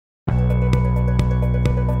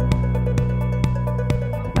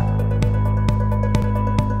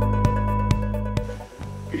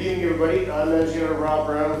everybody. I'm Engineer Rob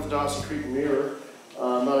Brown with the Dawson Creek Mayoral.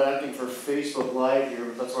 I'm not acting for Facebook Live here,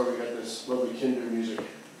 but that's why we got this lovely Kinder music.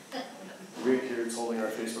 Rick here is holding our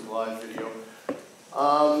Facebook Live video.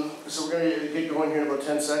 So we're going to get going here in about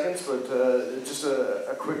 10 seconds, but just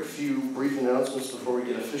a quick few brief announcements before we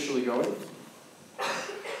get officially going.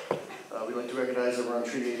 We'd like to recognize that we're on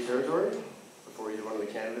Treaty 8 territory before either one of the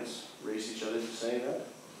candidates race each other for saying that.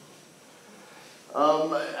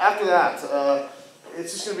 After that,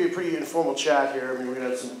 it's just going to be a pretty informal chat here. I mean, we're going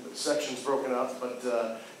to have some sections broken up, but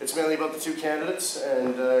it's mainly about the two candidates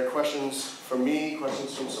and questions from me,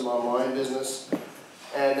 questions from some online business,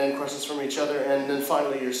 and then questions from each other, and then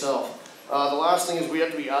finally yourself. The last thing is we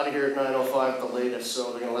have to be out of here at 9:05 at the latest,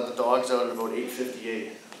 so they're going to let the dogs out at about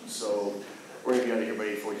 8:58. So we're going to be out of here by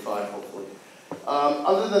 8:45, hopefully.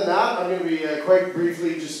 Other than that, I'm going to be quite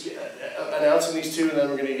briefly just announcing these two, and then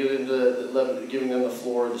we're going to get into giving them the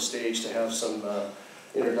floor, the stage to have some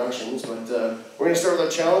introductions. But we're going to start with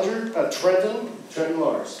our challenger, Trenton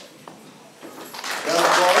Lars. Round of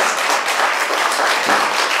applause.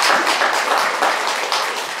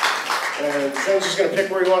 And Trenton's just going to pick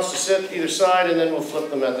where he wants to sit, either side, and then we'll flip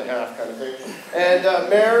them at the half kind of thing. And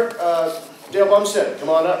Mayor Dale Bumstead, come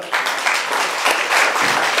on up.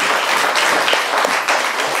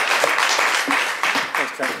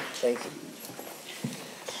 Thank you.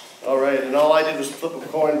 All right, and all I did was flip a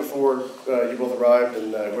coin before you both arrived,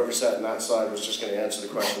 and whoever sat on that side was just going to answer the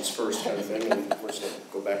questions first kind of thing, and we're just going to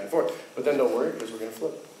go back and forth. But then don't worry, because we're going to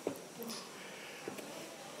flip.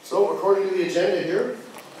 So, according to the agenda here,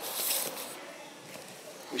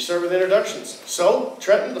 we start with introductions. So,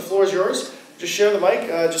 Trenton, the floor is yours. Just share the mic.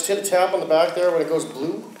 Just hit a tap on the back there when it goes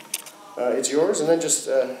blue. It's yours, and then just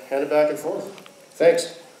hand it back and forth.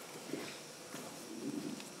 Thanks.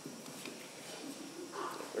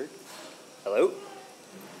 Hello?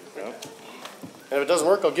 No. And if it doesn't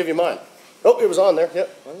work, I'll give you mine. Oh, it was on there. Yep.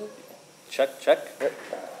 Check. Yep.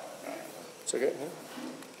 It's okay. Yeah.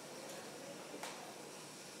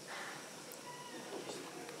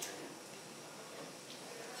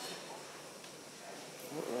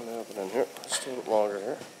 Run up and in here. Just a little bit longer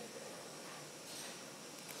here.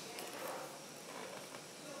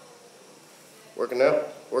 Working now?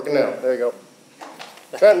 Working now. There you go.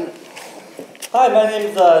 Trenton. Hi, my name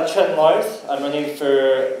is Trenton Lars. I'm running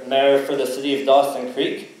for mayor for the city of Dawson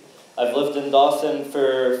Creek. I've lived in Dawson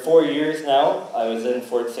for 4 years now. I was in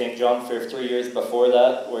Fort St. John for 3 years before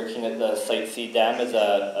that, working at the Site C Dam as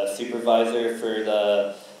a supervisor for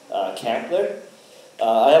the camp there.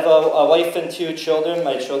 I have a wife and 2 children.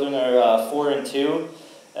 My children are 4 and 2,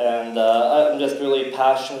 and I'm just really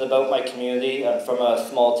passionate about my community. I'm from a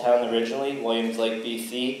small town originally, Williams Lake,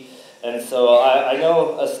 BC. And so I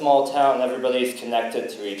know a small town, everybody's connected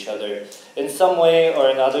to each other in some way or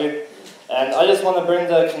another. And I just want to bring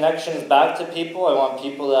the connections back to people. I want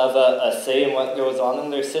people to have a say in what goes on in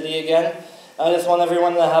their city again. I just want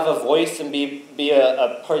everyone to have a voice and be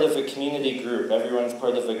a part of a community group. Everyone's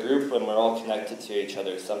part of a group and we're all connected to each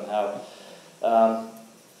other somehow.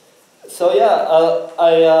 So yeah,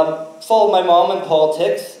 I followed my mom in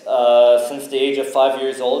politics since the age of 5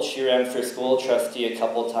 years old. She ran for school trustee a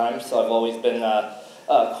couple times, so I've always been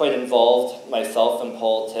quite involved myself in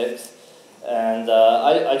politics. And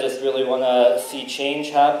I just really want to see change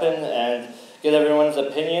happen and get everyone's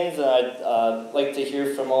opinions, and I'd like to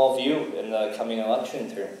hear from all of you in the coming election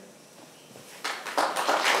term.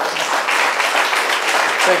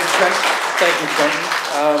 Thank you, Trenton. Thank you, Trenton.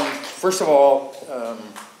 First of all,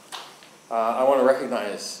 I want to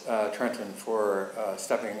recognize Trenton for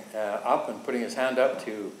stepping up and putting his hand up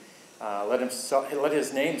to let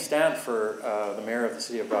his name stand for the mayor of the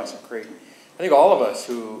city of Dawson Creek. I think all of us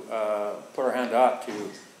who put our hand up to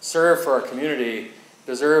serve for our community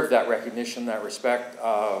deserve that recognition, that respect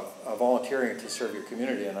of volunteering to serve your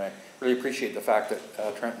community, and I really appreciate the fact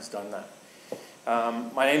that Trenton's done that.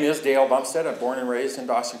 My name is Dale Bumstead. I'm born and raised in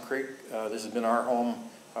Dawson Creek. This has been our home.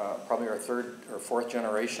 Probably our 3rd or 4th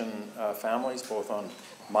generation families, both on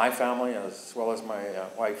my family as well as my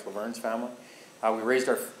wife Laverne's family. We raised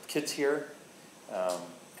our kids here,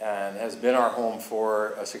 and has been our home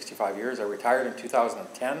for 65 years. I retired in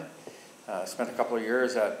 2010, spent a couple of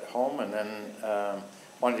years at home, and then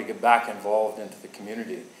wanted to get back involved into the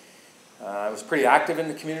community. I was pretty active in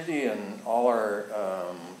the community and all our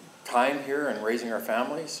time here and raising our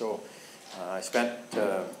family. So I spent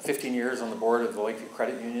 15 years on the board of the Lakeview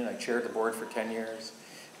Credit Union. I chaired the board for 10 years.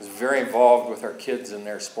 I was very involved with our kids in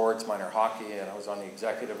their sports, minor hockey, and I was on the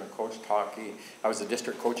executive and coached hockey. I was the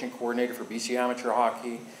district coaching coordinator for BC Amateur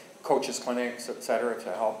Hockey, coaches clinics, etc.,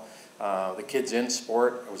 to help the kids in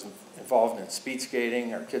sport. I was involved in speed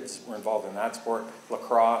skating. Our kids were involved in that sport,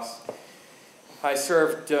 lacrosse. I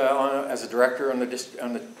served as a director on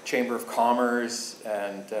the Chamber of Commerce,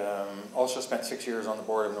 and also spent 6 years on the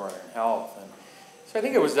board of Northern Health. And so I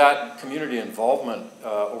think it was that community involvement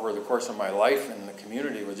over the course of my life in the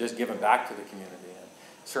community was just giving back to the community. And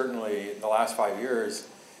certainly the last 5 years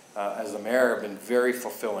as the mayor have been very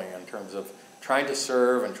fulfilling in terms of trying to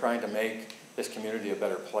serve and trying to make this community a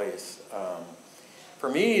better place. For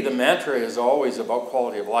me, the mantra is always about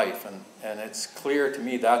quality of life, and it's clear to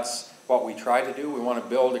me that's what we try to do. We want to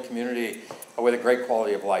build a community with a great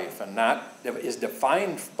quality of life, and that is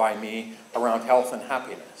defined by me around health and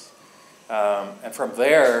happiness. And from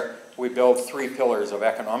there, we build 3 pillars of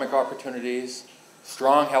economic opportunities,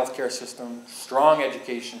 strong healthcare system, strong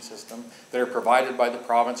education system that are provided by the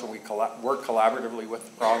province, and we work collaboratively with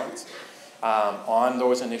the province on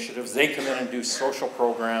those initiatives. They come in and do social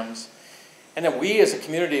programs. And then we as a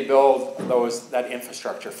community build that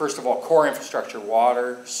infrastructure. First of all, core infrastructure,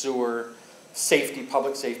 water, sewer, safety,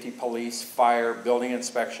 public safety, police, fire, building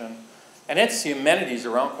inspection. And it's the amenities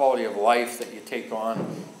around quality of life that you take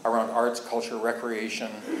on around arts, culture, recreation,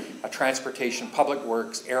 transportation, public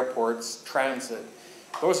works, airports, transit.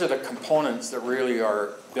 Those are the components that really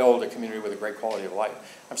build a community with a great quality of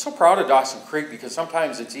life. I'm so proud of Dawson Creek because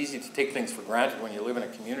sometimes it's easy to take things for granted when you live in a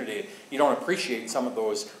community. You don't appreciate some of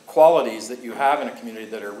those qualities that you have in a community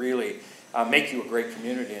that are really make you a great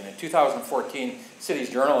community. And in 2014, Cities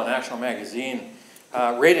Journal and National Magazine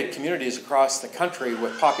rated communities across the country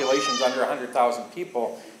with populations under 100,000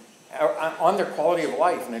 people on their quality of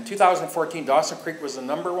life. And in 2014, Dawson Creek was the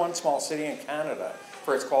 #1 small city in Canada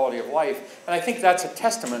for its quality of life. And I think that's a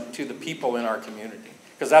testament to the people in our community,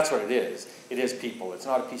 because that's what it is. It is people. It's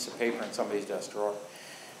not a piece of paper in somebody's desk drawer.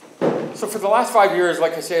 So for the last 5 years,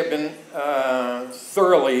 like I say, I've been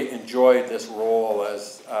thoroughly enjoyed this role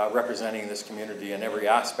as representing this community in every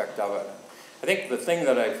aspect of it. I think the thing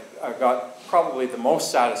that I've got probably the most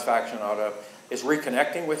satisfaction out of is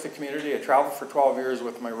reconnecting with the community. I traveled for 12 years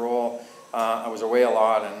with my role. I was away a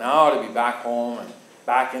lot, and now to be back home and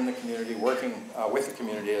back in the community, working with the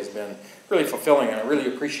community has been really fulfilling, and I really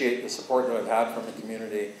appreciate the support that I've had from the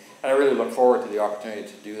community, and I really look forward to the opportunity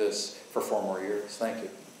to do this for 4 more years. Thank you.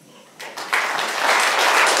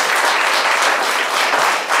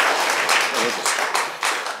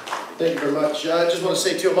 Thank you very much. I just want to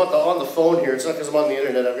say too, I'm on the phone here. It's not because I'm on the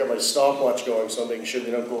internet. I've got my stopwatch going, so I'm making sure they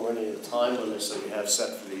don't go over any of the time limits that we have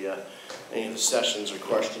set for any of the sessions or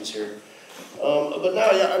questions here. But now,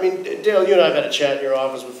 yeah, I mean, Dale, you and I have had a chat in your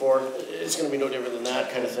office before. It's going to be no different than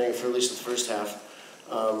that kind of thing for at least the first half.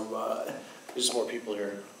 There's just more people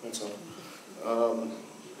here, that's all.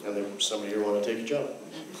 And there's somebody here want to take a job.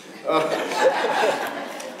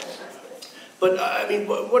 But I mean,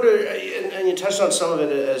 what are, and you touched on some of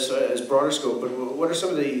it as broader scope, but what are some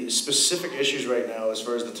of the specific issues right now as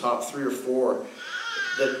far as the top 3 or 4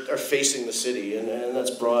 that are facing the city? And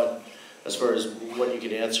that's broad as far as what you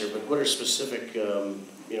can answer, but what are specific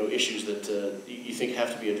issues that you think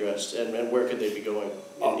have to be addressed, and where could they be going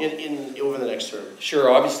over the next term?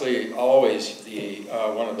 Sure, obviously always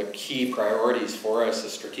one of the key priorities for us, the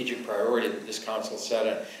strategic priority that this council set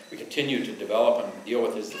and we continue to develop and deal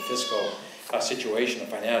with is the fiscal situation of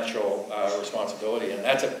financial responsibility, and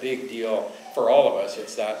that's a big deal for all of us.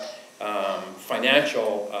 It's that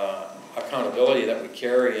financial accountability that we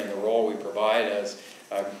carry and the role we provide as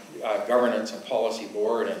governance and policy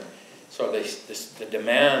board, and so the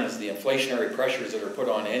demands, the inflationary pressures that are put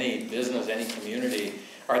on any business, any community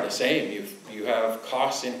are the same. You have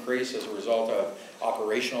costs increase as a result of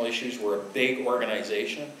operational issues. We're a big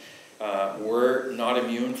organization. We're not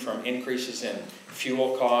immune from increases in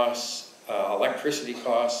fuel costs, electricity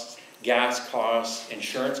costs, gas costs,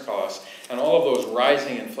 insurance costs, and all of those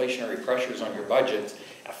rising inflationary pressures on your budget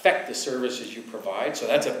affect the services you provide. So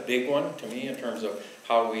that's a big one to me in terms of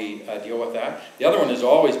how we deal with that. The other one is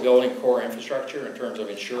always building core infrastructure in terms of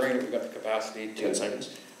ensuring that we've got the capacity to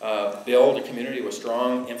build a community with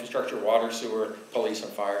strong infrastructure, water, sewer, police,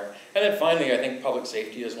 and fire. And then finally, I think public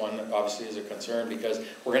safety is one that obviously is a concern because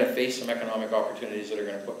we're going to face some economic opportunities that are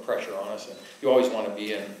going to put pressure on us, and you always want to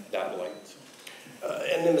be in that light.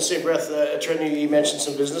 And in the same breath, Trent, you mentioned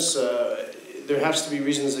some business. There has to be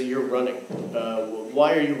reasons that you're running.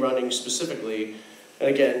 Why are you running specifically? And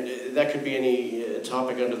again, that could be any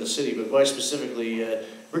topic under the city, but why specifically,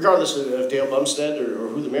 regardless of Dale Bumstead or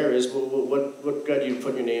who the mayor is, what got you to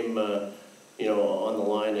put your name on the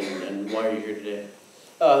line, and why are you here today?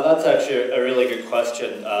 That's actually a really good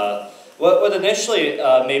question. What initially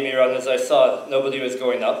made me run is I saw nobody was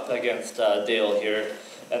going up against Dale here.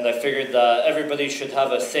 and I figured that everybody should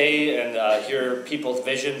have a say and hear people's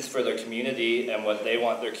visions for their community and what they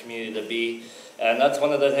want their community to be. And that's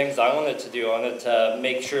one of the things I wanted to do. I wanted to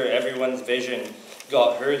make sure everyone's vision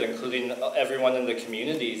got heard, including everyone in the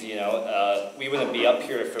communities. You know, we wouldn't be up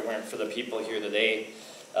here if it weren't for the people here today.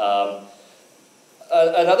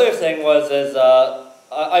 Another thing is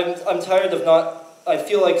I'm tired of not. I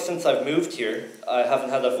feel like since I've moved here, I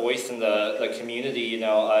haven't had a voice in the community. You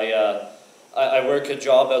know, I work a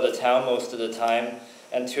job out of town most of the time,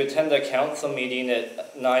 and to attend a council meeting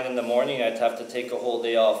at 9 in the morning, I'd have to take a whole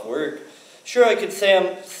day off work. Sure, I could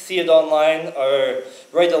see it online or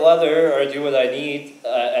write a letter or do what I need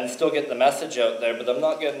and still get the message out there, but I'm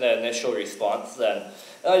not getting the initial response then.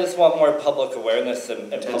 And I just want more public awareness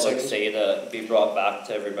and public say to be brought back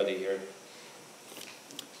to everybody here.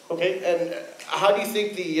 Okay, and how do you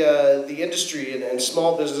think the industry and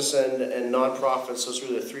small business and nonprofits, so it's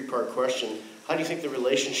really a three-part question, how do you think the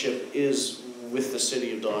relationship is with the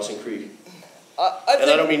city of Dawson Creek? And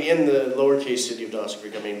I don't mean in the lowercase city of Dawson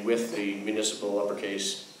Creek, I mean with the municipal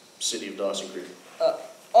uppercase city of Dawson Creek.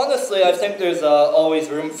 Honestly, I think there's always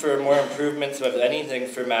room for more improvements with anything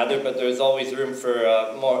for matter, but there's always room for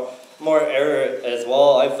more error as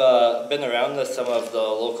well. I've been around with some of the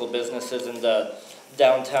local businesses in the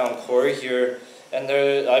downtown core here, and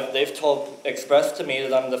they've expressed to me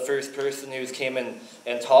that I'm the first person who's came in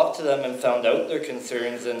and talked to them and found out their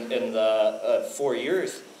concerns in the 4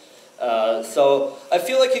 years. So I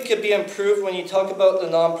feel like it could be improved. When you talk about the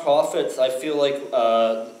nonprofits, I feel like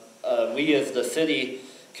we as the city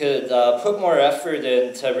could put more effort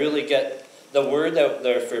in to really get the word out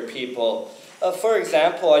there for people. For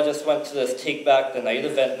example, I just went to this Take Back the Night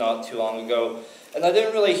event not too long ago, and I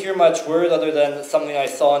didn't really hear much word other than something I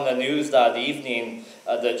saw in the news that evening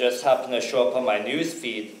that just happened to show up on my news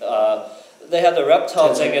feed. They had a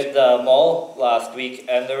reptile thing at the mall last week,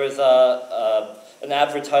 and there was an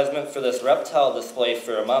advertisement for this reptile display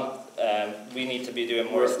for a month, and we need to be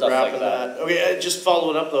doing more stuff like that. Okay, just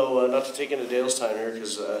following up though, not to take into Dale's time here,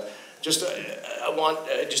 because I want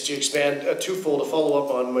just to expand twofold to follow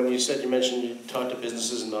up on when you mentioned you talked to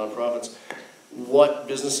businesses and nonprofits. What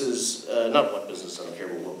businesses, not what business, I don't care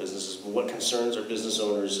about what businesses, but what concerns are business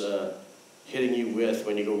owners hitting you with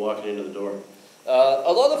when you go walking into the door?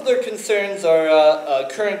 A lot of their concerns are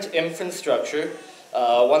current infrastructure.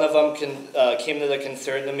 One of them came to the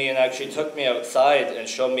concern to me and actually took me outside and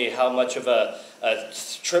showed me how much of a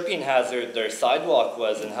tripping hazard their sidewalk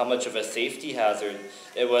was and how much of a safety hazard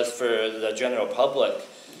it was for the general public.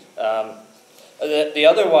 The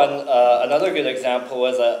other one, another good example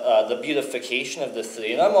was the beautification of the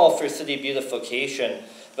city. And I'm all for city beautification,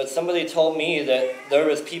 but somebody told me that there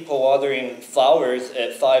was people watering flowers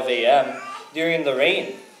at 5 a.m. during the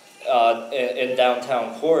rain in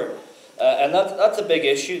downtown Port. And that's a big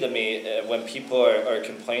issue to me when people are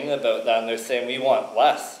complaining about that and they're saying we want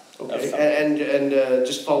less. Okay, and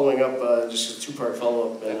just following up, just a two-part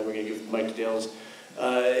follow-up, and then we're going to give Mike to Dale's.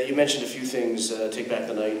 You mentioned a few things, Take Back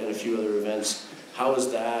the Night and a few other events. How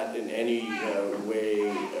is that in any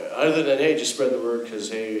way, other than, hey, just spread the word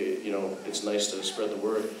because, hey, you know, it's nice to spread the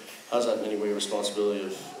word, how's that in any way a responsibility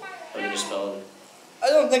of a municipality? I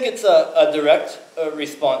don't think it's a direct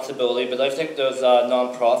responsibility, but I think those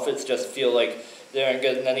nonprofits just feel like they aren't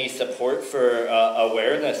getting any support for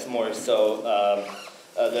awareness more so.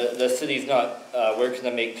 The city's not working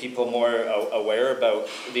to make people more aware about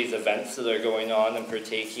these events that are going on and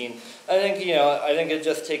partaking. I think it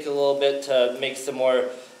just takes a little bit to make some more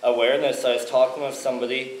awareness. I was talking with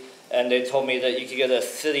somebody, and they told me that you could get a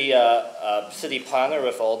city planner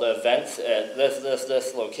with all the events at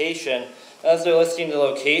this location. As they're listing the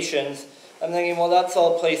locations, I'm thinking, well, that's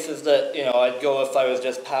all places that I'd go if I was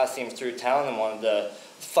just passing through town and wanted to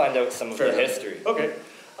find out some of the history. Okay.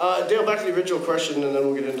 Dale, back to the original question, and then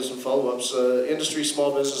we'll get into some follow-ups. Industry,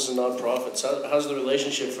 small business, and nonprofits. How's the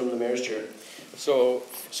relationship from the mayor's chair? So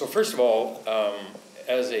first of all,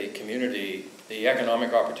 as a community, the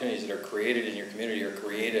economic opportunities that are created in your community are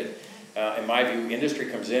created. In my view, industry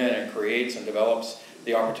comes in and creates and develops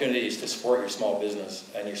the opportunities to support your small business,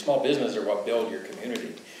 and your small business are what build your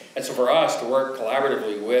community. And so for us to work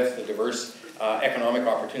collaboratively with the diverse economic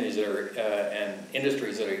opportunities that are and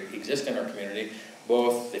industries that exist in our community,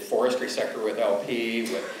 both the forestry sector with LP,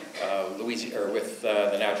 with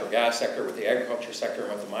the natural gas sector, with the agriculture sector,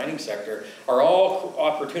 and with the mining sector, are all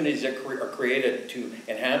opportunities that are created to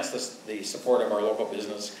enhance the support of our local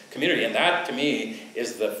business community. And that, to me,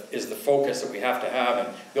 is the focus that we have to have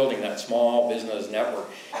in building that small business network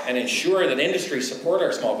and ensure that industry support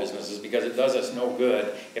our small businesses, because it does us no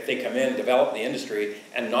good if they come in, develop the industry,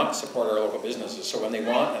 and not support our local businesses. So when they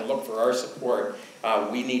want and look for our support,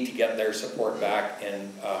 we need to get their support back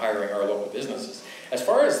in hiring our local businesses. As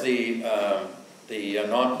far as the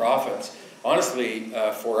nonprofits, honestly,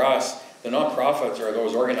 for us, the nonprofits are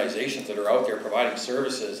those organizations that are out there providing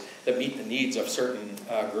services that meet the needs of certain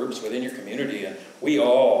groups within your community, and we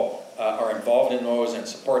all are involved in those and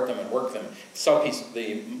support them and work them.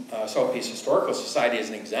 The Southeast Historical Society is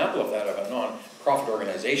an example of that, of a non-profit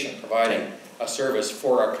organization providing a service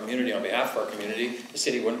for our community on behalf of our community the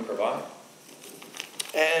city wouldn't provide.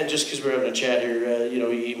 And just because we're having a chat here, you know,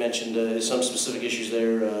 you mentioned some specific issues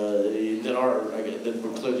there that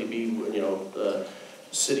would clearly be, you know,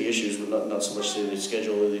 city issues, but not so much the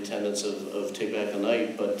schedule or the attendance of Take Back the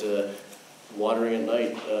Night, but watering at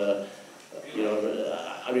night. You know,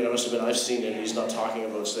 I mean, I must admit, I've seen it. He's not talking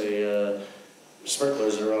about, say,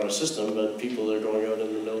 sprinklers that are on a system, but people that are going out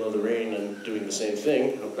in the middle of the rain and doing the same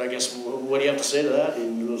thing. I guess, what do you have to say to that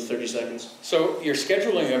in those 30 seconds? So your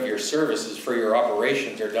scheduling of your services for your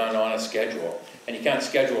operations are done on a schedule. And you can't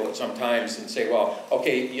schedule it sometimes and say, well,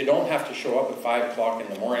 okay, you don't have to show up at 5 o'clock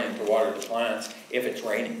in the morning to water the plants if it's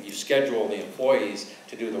raining. You schedule the employees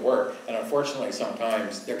to do the work. And unfortunately,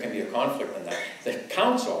 sometimes there can be a conflict in that. The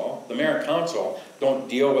council, the mayor and council, don't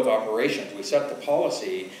deal with operations. We set the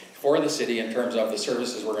policy for the city in terms of the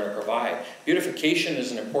services we're going to provide. Beautification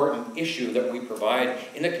is an important issue that we provide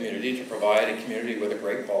in the community to provide a community with a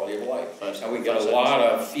great quality of life. And we get a lot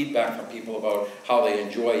of feedback from people about how they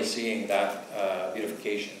enjoy seeing that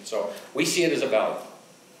beautification. So we see it as a value.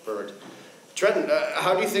 Perfect. Trenton,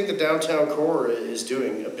 how do you think the downtown core is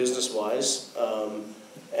doing business-wise?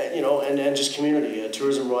 You know, and just community,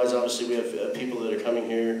 tourism-wise. Obviously, we have people that are coming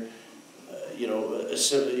here. You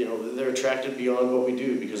know, they're attracted beyond what we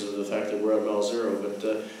do because of the fact that we're at Mile Zero.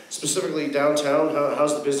 But specifically downtown,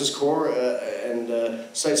 how's the business core? And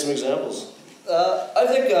cite some examples. I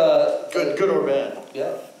think good or bad.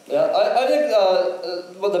 Yeah. I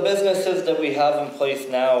think well, the businesses that we have in place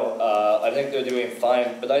now, I think they're doing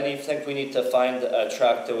fine. But I think we need to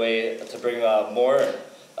attract a way to bring more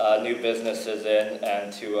new businesses in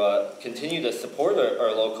and to continue to support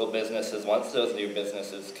our local businesses once those new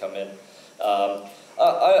businesses come in.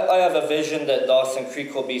 I have a vision that Dawson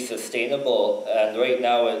Creek will be sustainable, and right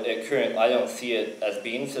now I don't see it as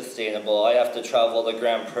being sustainable. I have to travel to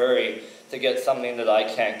Grand Prairie to get something that I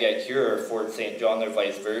can't get here, or Fort St. John, or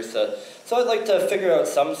vice versa. So I'd like to figure out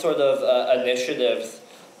some sort of initiatives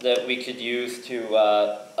that we could use to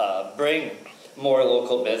bring more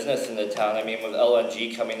local business in the town. I mean, with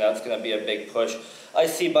LNG coming, that's going to be a big push. I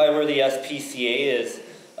see by where the SPCA is,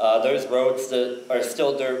 there's roads that are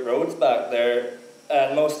still dirt roads back there,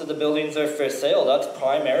 and most of the buildings are for sale. That's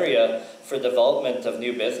prime area for development of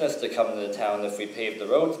new business to come into town if we pave the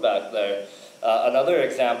roads back there. Another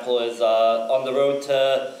example is on the road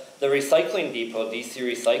to the recycling depot, DC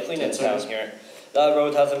Recycling in town here. That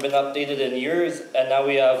road hasn't been updated in years, and now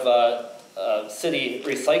we have city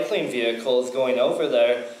recycling vehicles going over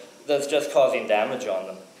there that's just causing damage on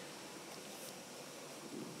them.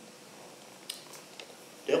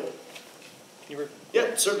 Yep.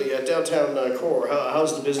 Yeah, certainly. Downtown core.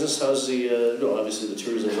 How's the business? How's the? No, obviously the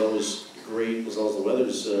tourism is always great as long as the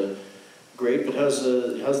weather's great. But how's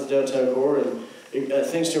the downtown core and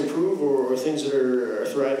things to improve or things that are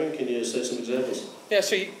thriving? Can you cite some examples? Yeah.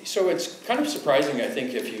 So it's kind of surprising, I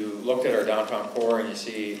think, if you looked at our downtown core and you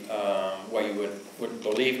see what you would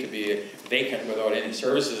believe to be vacant without any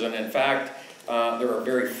services, and in fact, there are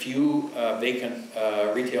very few vacant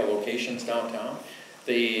retail locations downtown.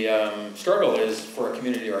 The struggle is for a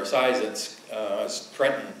community our size, it's, as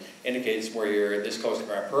Trenton indicates, where you're this close to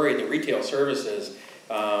Grand Prairie, the retail services,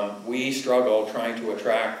 we struggle trying to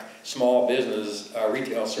attract small business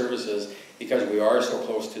retail services because we are so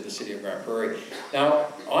close to the city of Grand Prairie. Now,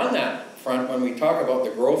 on that front, when we talk about the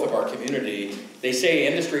growth of our community, they say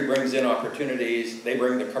industry brings in opportunities, they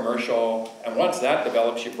bring the commercial, and once that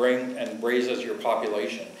develops, you bring and raises your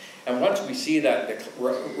population. And once we see that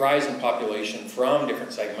rise in population from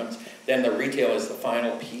different segments, then the retail is the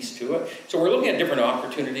final piece to it. So we're looking at different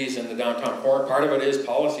opportunities in the downtown core. Part of it is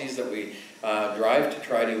policies that we drive to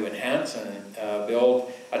try to enhance and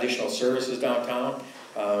build additional services downtown.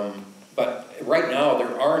 But right now,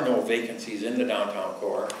 there are no vacancies in the downtown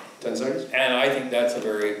core. 10 seconds. And I think that's a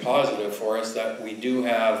very positive for us, that we do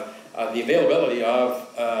have the availability of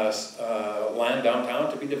land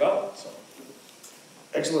downtown to be developed. So.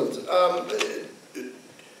 Excellent.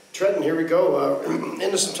 Trenton, here we go.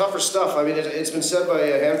 Into some tougher stuff. I mean, it's been said by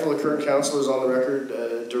a handful of current councillors on the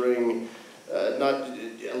record during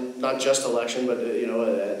not just election, but you know,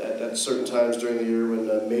 at certain times during the year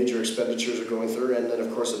when major expenditures are going through, and then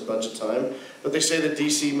of course at budget time. But they say that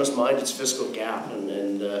DC must mind its fiscal gap,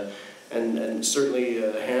 and and certainly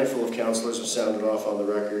a handful of councillors have sounded off on the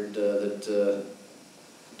record that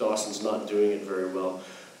Dawson's not doing it very well.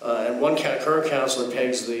 And one current councillor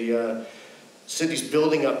pegs the city's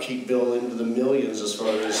building upkeep bill into the millions as far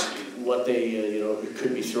as what they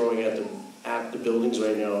could be throwing at the buildings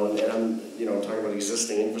right now. And I'm talking about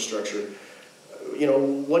existing infrastructure.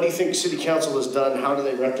 What do you think City Council has done? How do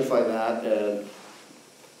they rectify that? And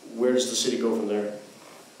where does the city go from there?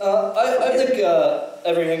 I think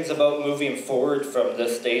everything's about moving forward from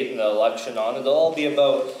this date and the election on. It'll all be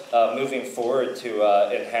about moving forward to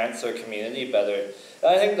enhance our community better.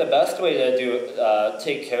 I think the best way to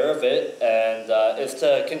take care of it is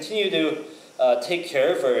to continue to take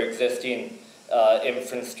care of our existing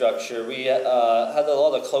infrastructure. We had a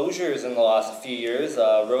lot of closures in the last few years.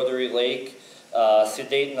 Rotary Lake,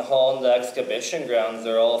 Sudeten Hall, and the exhibition grounds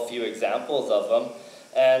are all a few examples of them.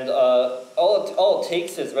 And all it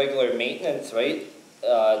takes is regular maintenance, right,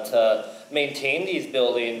 to maintain these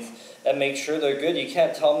buildings and make sure they're good. You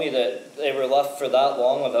can't tell me that they were left for that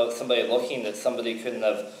long without somebody looking, that somebody couldn't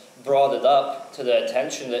have brought it up to the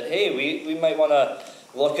attention that, hey, we might want to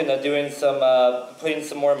look into doing putting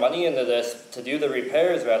some more money into this to do the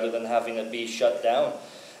repairs rather than having it be shut down.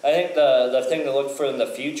 I think the thing to look for in the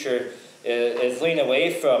future is lean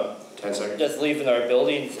away from just leaving our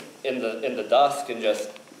buildings in the dusk and just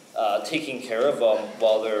taking care of them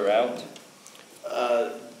while they're around.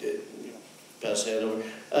 Pass the hand over.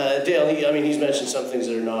 Dale, he's mentioned some things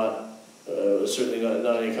that are not, certainly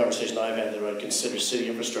not any conversation I've had that I would consider city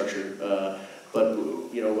infrastructure. But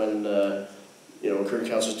when current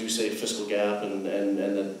councillors do say fiscal gap and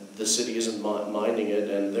that the city isn't minding it,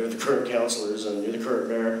 and they're the current councillors and you're the current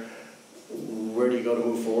mayor, where do you go to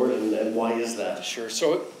move forward, and why is that? Sure.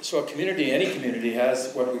 So a community, any community,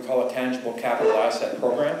 has what we call a tangible capital asset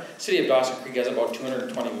program. City of Dawson Creek has about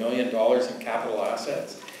 $220 million in capital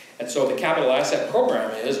assets. And so the capital asset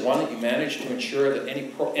program is one that you manage to ensure that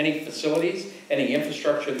any facilities, any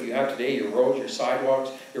infrastructure that you have today, your roads, your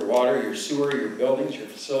sidewalks, your water, your sewer, your buildings, your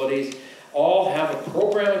facilities, all have a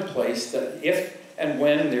program in place that if and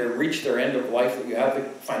when they reach their end of life, that you have the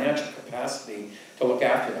financial capacity to look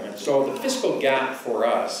after them. And so the fiscal gap for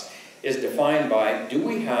us is defined by, do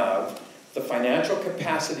we have the financial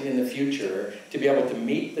capacity in the future to be able to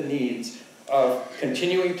meet the needs of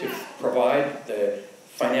continuing to provide the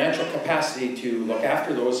financial capacity to look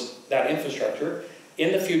after that infrastructure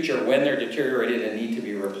in the future when they're deteriorated and need to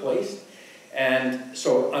be replaced. And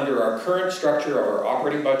so under our current structure of our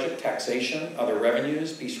operating budget, taxation, other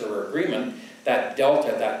revenues, Peace River Agreement, that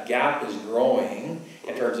delta, that gap is growing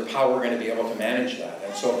in terms of how we're going to be able to manage that.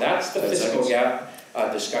 And so that's the fiscal gap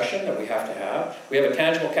discussion that we have to have. We have a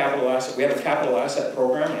tangible capital asset. We have a capital asset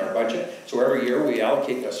program in our budget. So every year we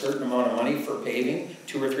allocate a certain amount of money for paving.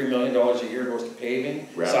 $2 or $3 million a year goes to paving,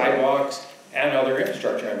 sidewalks, and other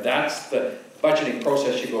infrastructure. And that's the budgeting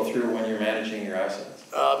process you go through when you're managing your assets.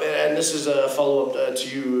 And this is a follow-up to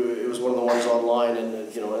you. It was one of the ones online,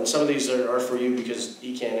 and some of these are for you because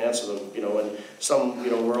you can't answer them, and some,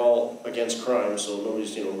 we're all against crime, so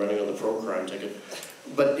nobody's, running on the pro-crime ticket.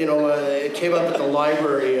 But, it came up at the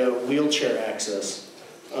library, wheelchair access.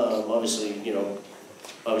 Obviously,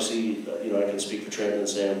 I can speak for Trenton and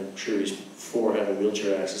say I'm sure he's for having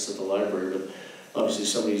wheelchair access at the library, but obviously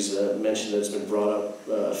somebody's mentioned that it's been brought up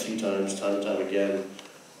a few times, time and time again.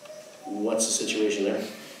 What's the situation there?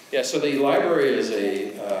 Yeah, so the library is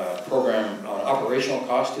a program on operational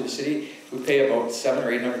cost to the city. We pay about $700,000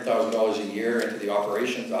 or $800,000 a year into the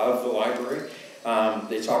operations of the library.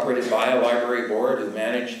 It's operated by a library board who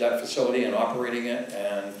manage that facility and operating it,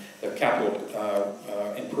 and the capital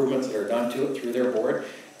improvements that are done to it through their board.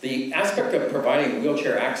 The aspect of providing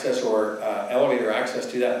wheelchair access or elevator access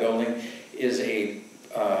to that building is an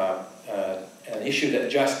issue that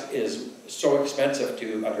just is so expensive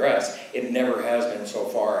to address. It never has been so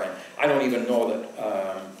far, and I don't even know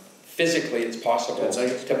that physically it's possible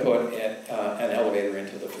to put an elevator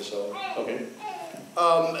into the facility. Okay.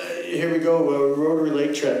 Here we go, Rotary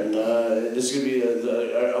Lake Trenton. This is going to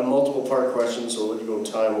be a multiple part question, so we'll let you go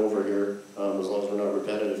time over here, as long as we're not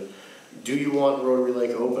repetitive. Do you want Rotary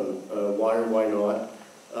Lake open? Why or why not?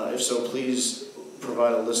 If so, please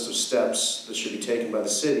provide a list of steps that should be taken by the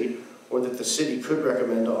city or that the city could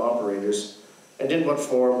recommend to operators, and in what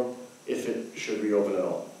form, if it should reopen at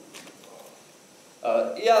all.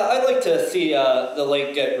 Yeah, I'd like to see the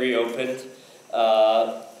lake get reopened.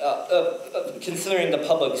 Considering the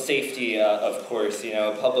public safety, of course,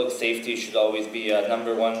 public safety should always be a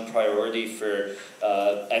 #1 priority for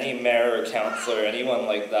any mayor or councillor, anyone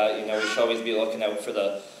like that. We should always be looking out for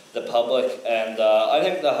the public. And I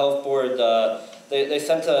think the health board they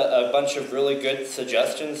sent a bunch of really good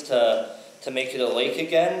suggestions to make it a lake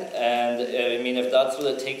again, and I mean, if that's what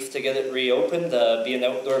it takes to get it reopened, be an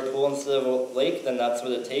outdoor pool instead of a lake, then that's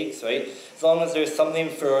what it takes, right? As long as there's something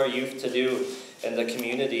for our youth to do in the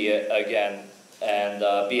community again, and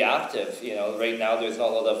be active. You know, right now there's not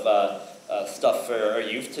a lot of stuff for our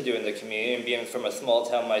youth to do in the community, and being from a small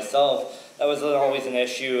town myself, that wasn't always an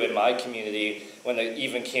issue in my community when it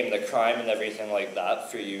even came to crime and everything like that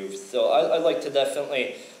for youth. So I'd like to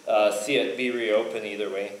definitely see it be reopened either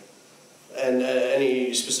way. And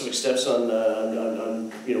any specific steps on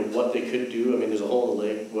you know, what they could do? I mean, there's a hole in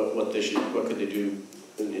the lake. What could they do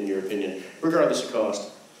in your opinion, regardless of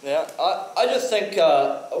cost? Yeah, I just think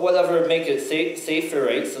whatever make it safer,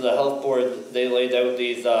 right? So the health board, they laid out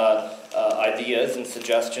these ideas and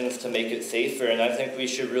suggestions to make it safer, and I think we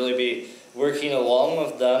should really be working along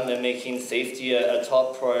with them and making safety a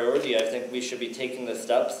top priority. I think we should be taking the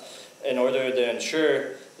steps in order to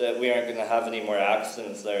ensure that we aren't going to have any more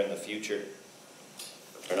accidents there in the future.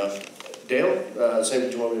 Fair enough. Dale, do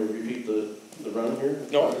you want me to repeat the run here?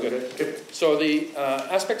 No, good. Okay. So the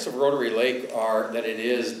aspects of Rotary Lake are that it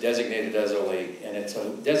is designated as a lake, and it's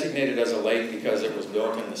designated as a lake because it was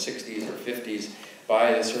built in the 60s or 50s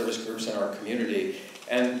by the service groups in our community.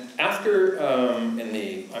 And after, I'm going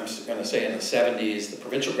to say in the 70s, the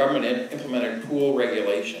provincial government implemented pool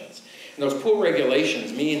regulations. And those pool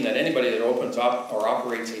regulations mean that anybody that opens up or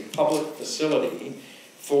operates a public facility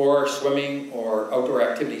for swimming or outdoor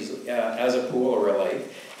activities as a pool or a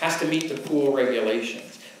lake has to meet the pool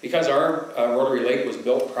regulations. Because our Rotary Lake was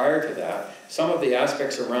built prior to that, some of the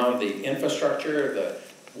aspects around the infrastructure, the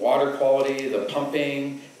water quality, the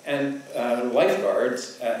pumping, and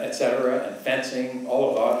lifeguards, etc., and fencing,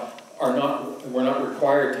 all of that, we're not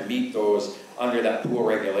required to meet those under that pool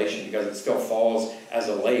regulation because it still falls as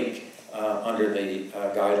a lake under the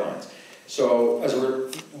guidelines. So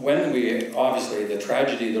obviously the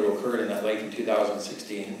tragedy that occurred in that lake in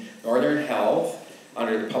 2016, Northern Health,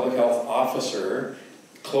 under the public health officer,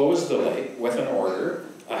 closed the lake with an order,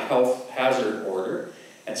 a health hazard order,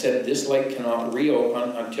 and said this lake cannot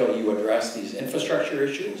reopen until you address these infrastructure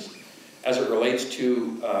issues as it relates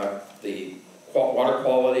to the water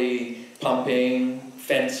quality, pumping,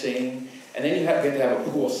 fencing, and then you have to have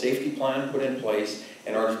a pool safety plan put in place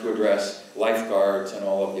in order to address lifeguards and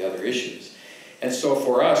all of the other issues. And so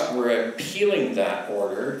for us, we're appealing that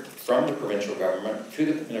order from the provincial government to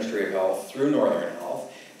the Ministry of Health, through Northern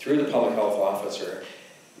Health, through the public health officer,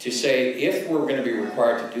 to say if we're going to be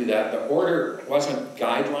required to do that, the order wasn't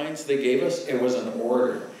guidelines they gave us, it was an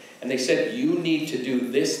order. And they said, you need to do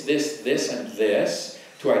this, this, this, and this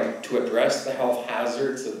to address the health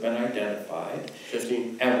hazards that have been identified.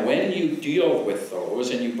 15. And when you deal with those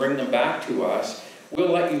and you bring them back to us,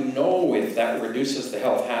 we'll let you know if that reduces the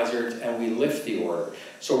health hazards and we lift the order.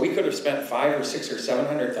 So we could have spent $500,000 or $600,000 or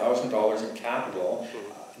 $700,000 in capital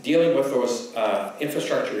dealing with those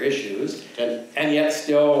infrastructure issues, and yet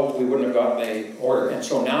still we wouldn't have gotten the order. And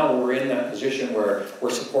so now we're in that position where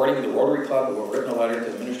we're supporting the Rotary Club. We've written a letter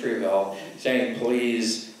to the Ministry of Health saying,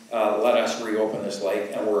 please let us reopen this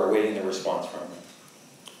lake, and we're awaiting the response from them.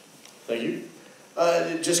 Thank you.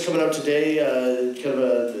 Just coming up today, kind of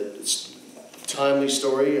a timely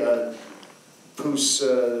story. Poos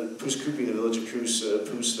Coopy, the village of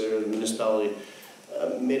Poos there, the municipality,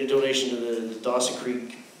 made a donation to the Dawson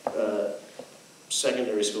Creek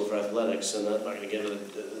Secondary School for athletics, and I'm not going to get into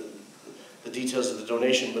the details of the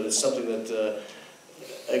donation, but it's something that,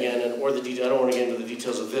 again, I don't want to get into the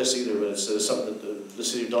details of this either, but it's something that the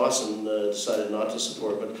city of Dawson decided not to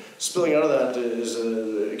support. But spilling out of that is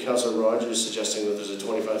Councillor Rogers suggesting that there's a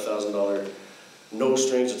 $25,000 no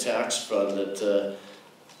strings attached fund that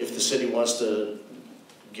if the city wants to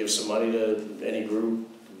give some money to any group,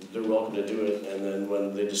 they're welcome to do it, and then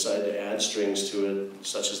when they decide to add strings to it,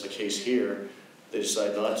 such as the case here, they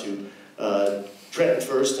decide not to. Trenton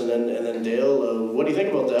first, and then Dale. What do you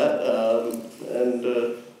think about that? And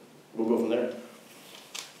we'll go from there.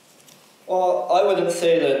 Well, I wouldn't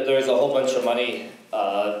say that there's a whole bunch of money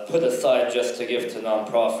put aside just to give to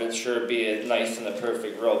nonprofits. Sure, it'd be nice in a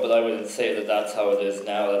perfect world, but I wouldn't say that that's how it is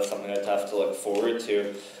now. That's something I'd have to look forward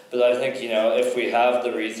to. But I think, if we have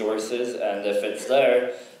the resources and if it's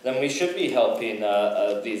there, then we should be helping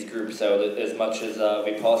these groups out as much as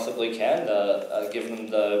we possibly can, give them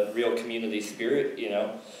the real community spirit,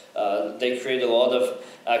 They create a lot of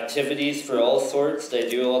activities for all sorts. They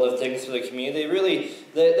do a lot of things for the community.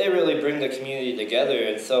 They really bring the community together.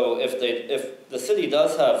 And so if the city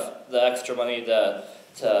does have the extra money to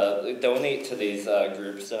donate to these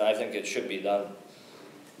groups, then I think it should be done.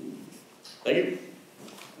 Thank you.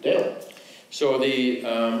 Dale? So the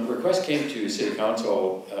request came to City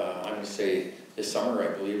Council, I'm going to say this summer,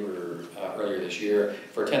 I believe, or earlier this year,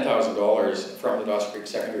 for $10,000 from the Dawson Creek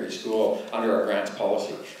Secondary School under our grants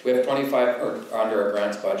policy. We have under our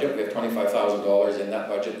grants budget, we have $25,000 in that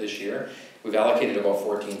budget this year. We've allocated about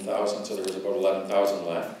 $14,000, so there was about $11,000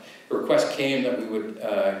 left. The request came that we would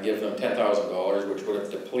give them $10,000, which would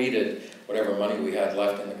have depleted whatever money we had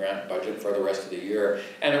left in the grant budget for the rest of the year.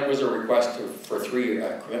 And it was a request for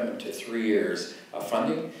commitment to 3 years of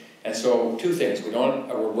funding. And so two things,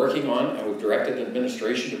 we're working on, and we've directed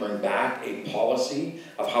administration to bring back a policy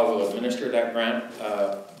of how we'll administer that grant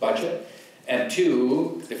budget. And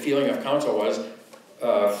two, the feeling of council was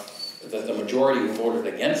that the majority who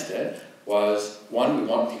voted against it was, one, we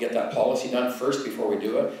want to get that policy done first before we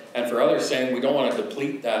do it, and for others saying we don't want to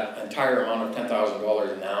deplete that entire amount of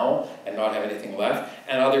 $10,000 now and not have anything left,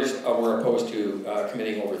 and others were opposed to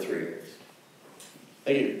committing over 3 years.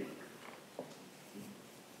 Thank you.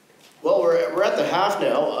 Well, we're at the half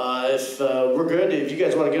now. If we're good, if you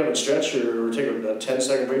guys want to get up and stretch or take a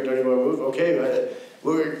 10-second break, don't you want to move? Okay,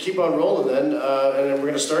 we'll keep on rolling then. And then we're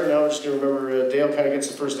going to start now. We're just going to remember Dale kind of gets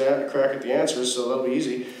the first crack at the answers, so that'll be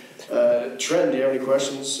easy. Trent, do you have any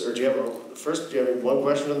questions? Or do you have one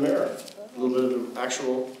question for the mayor? A little bit of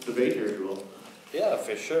actual debate here, if you will. Yeah,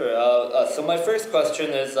 for sure. So my first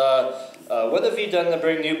question is, what have you done to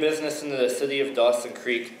bring new business into the city of Dawson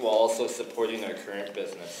Creek while also supporting our current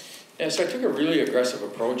business? Yeah, so I took a really aggressive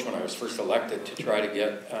approach when I was first elected to try to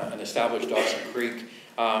get an established Dawson Creek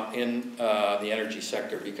in the energy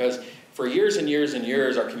sector, because for years and years and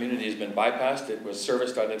years our community has been bypassed. It was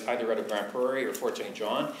serviced either out of Grand Prairie or Fort St.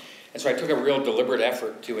 John. And so I took a real deliberate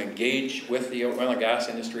effort to engage with the oil and gas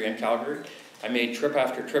industry in Calgary. I made trip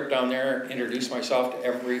after trip down there, introduced myself to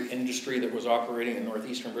every industry that was operating in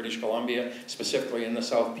northeastern British Columbia, specifically in the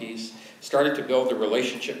South Peace, started to build a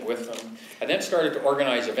relationship with them, and then started to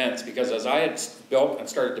organize events, because as I had built and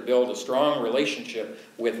started to build a strong relationship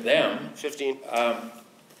with them... 15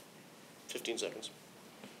 seconds.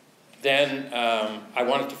 Then I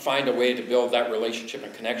wanted to find a way to build that relationship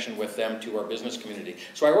and connection with them to our business community.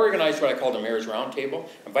 So I organized what I called a Mayor's Roundtable,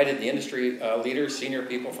 invited the industry leaders, senior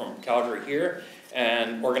people from Calgary here,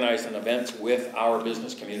 and organized an event with our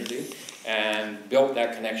business community and built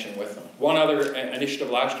that connection with them. One other initiative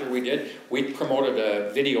last year we promoted a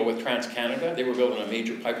video with TransCanada. They were building a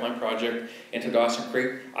major pipeline project into Dawson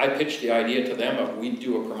Creek. I pitched the idea to them of we'd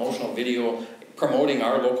do a promotional video promoting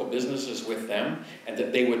our local businesses with them, and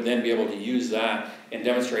that they would then be able to use that in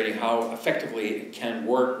demonstrating how effectively it can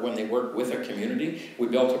work when they work with a community. We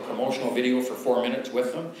built a promotional video for 4 minutes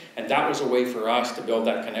with them, and that was a way for us to build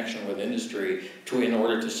that connection with industry in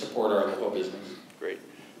order to support our local business. Great.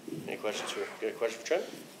 Any questions for Trent?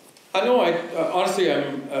 No, honestly, I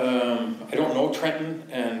don't know Trenton,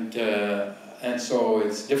 and so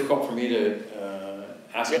it's difficult for me to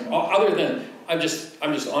ask him. Other than I'm just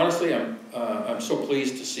honestly, I'm so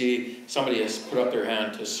pleased to see somebody has put up their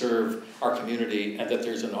hand to serve our community, and that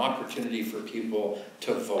there's an opportunity for people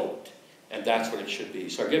to vote, and that's what it should be.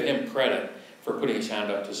 So I give him credit for putting his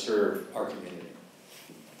hand up to serve our community.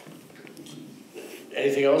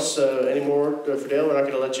 Anything else? Any more for Dale? We're not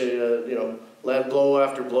going to let you, land blow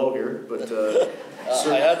after blow here, but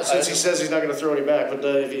since he says he's not going to throw any back, but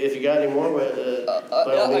if you got any more,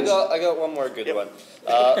 by all means. I got one more good one.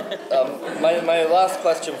 My last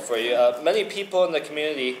question for you. Many people in the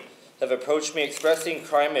community have approached me expressing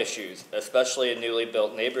crime issues, especially in newly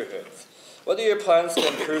built neighborhoods. What are your plans to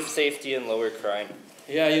improve safety and lower crime?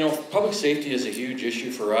 Yeah, public safety is a huge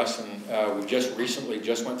issue for us, and we recently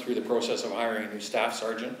went through the process of hiring a new staff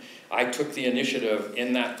sergeant. I took the initiative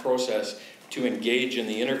in that process to engage in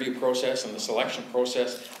the interview process and the selection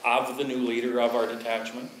process of the new leader of our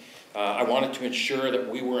detachment. I wanted to ensure that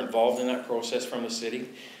we were involved in that process from the city.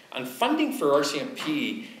 On funding for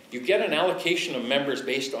RCMP, you get an allocation of members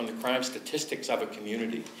based on the crime statistics of a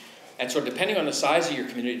community. And so depending on the size of your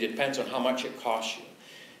community, it depends on how much it costs you.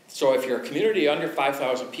 So if you're a community under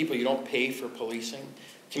 5,000 people, you don't pay for policing.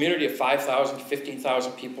 Community of 5,000 to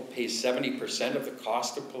 15,000 people pays 70% of the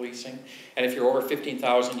cost of policing. And if you're over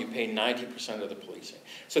 15,000, you pay 90% of the policing.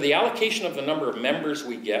 So the allocation of the number of members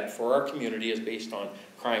we get for our community is based on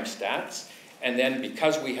crime stats. And then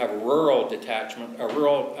because we have rural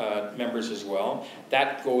members as well,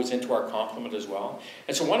 that goes into our complement as well.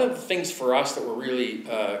 And so one of the things for us that we're really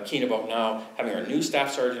keen about now, having our new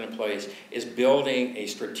staff sergeant in place, is building a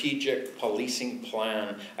strategic policing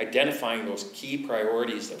plan, identifying those key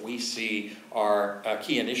priorities that we see are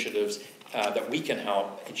key initiatives that we can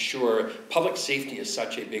help ensure public safety is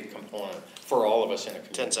such a big component for all of us in a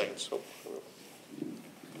community. 10 seconds.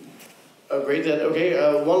 Oh, great. Then,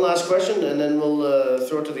 okay, one last question, and then we'll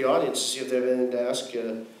throw it to the audience to see if they have anything to ask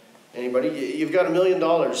anybody. You've got $1 million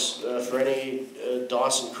for any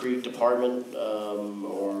Dawson Creek department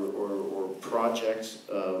or project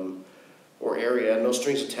or area, no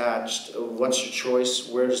strings attached. What's your choice?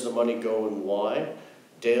 Where does the money go and why?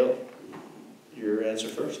 Dale, your answer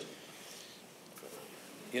first.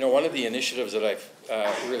 You know, one of the initiatives that I've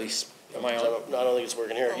really, am I on? I don't think it's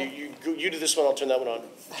working here. You do this one, I'll turn that one on.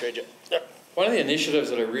 Trade you. Yep. One of the initiatives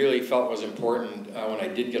that I really felt was important when I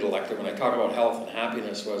did get elected, when I talk about health and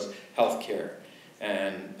happiness, was healthcare.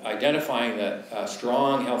 And identifying that a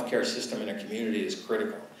strong healthcare system in a community is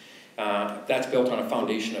critical. That's built on a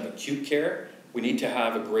foundation of acute care. We need to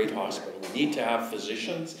have a great hospital. We need to have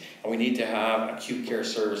physicians, and we need to have acute care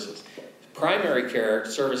services. Primary care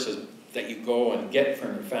services that you go and get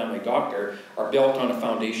from your family doctor are built on a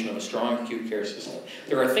foundation of a strong acute care system.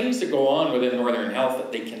 There are things that go on within Northern Health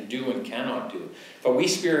that they can do and cannot do. But we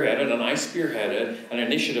spearheaded, and I spearheaded, an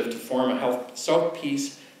initiative to form a South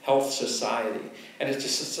Peace Health Society. And it's a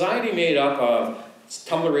society made up of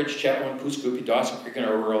Tumbler Ridge, Chetwynd, Pooskoopi, Dawson Creek, and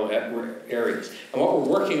our rural areas. And what we're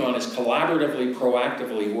working on is collaboratively,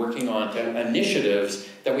 proactively working on initiatives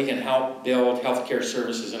that we can help build healthcare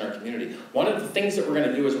services in our community. One of the things that we're going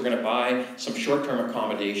to do is we're going to buy some short-term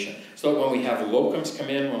accommodation, so that when we have locums come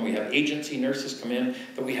in, when we have agency nurses come in,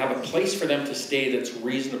 that we have a place for them to stay that's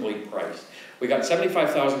reasonably priced. We got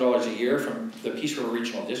 $75,000 a year from the Peace River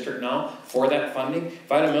Regional District now for that funding.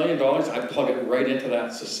 If I had $1 million, I'd plug it right into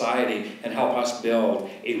that society and help us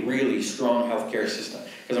build a really strong healthcare system.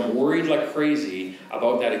 Because I'm worried like crazy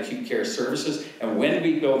about that acute care services. And when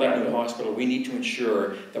we build that new hospital, we need to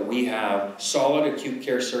ensure that we have solid acute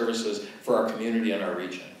care services for our community and our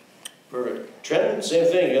region. Perfect. Trenton, same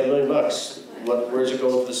thing. You got $1 million. Where's it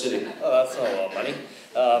going for the city? Oh, that's not a lot of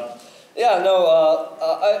money. Yeah, no,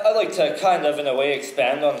 I'd like to kind of, in a way,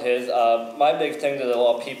 expand on his. My big thing that a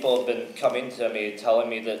lot of people have been coming to me, telling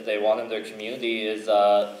me that they want in their community is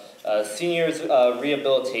seniors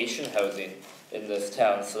rehabilitation housing in this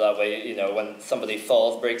town. So that way, you know, when somebody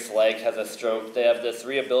falls, breaks a leg, has a stroke, they have this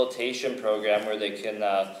rehabilitation program where they can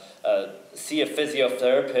see a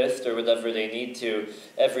physiotherapist or whatever they need to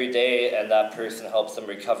every day, and that person helps them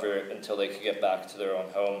recover until they can get back to their own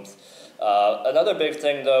homes. Another big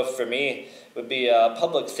thing, though, for me would be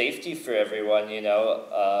public safety for everyone, you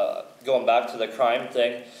know. Going back to the crime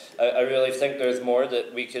thing, I really think there's more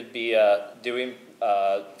that we could be doing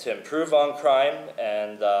to improve on crime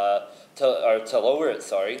and to lower it,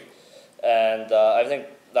 sorry. And I think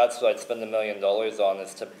that's what I'd spend $1 million on,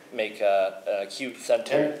 is to make an acute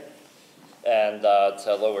center and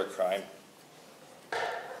to lower crime.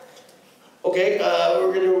 Okay,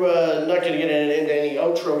 we're not going to get into any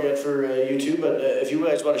outro yet for YouTube, but if you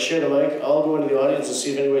guys want to share the mic, I'll go into the audience and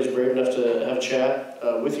see if anybody's brave enough to have a chat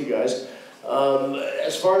with you guys.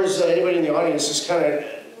 As far as anybody in the audience, just kind of,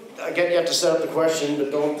 again, you have to set up the question, but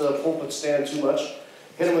don't pulpit stand too much.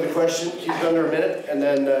 Hit them with a question, keep it under a minute, and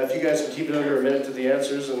then if you guys can keep it under a minute to the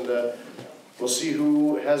answers, and we'll see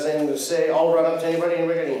who has anything to say. I'll run up to anybody.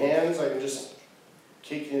 Anybody got any hands? I can just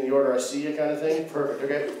kick you in the order I see you, kind of thing. Perfect,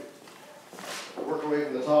 okay. Work away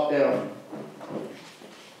from the top down.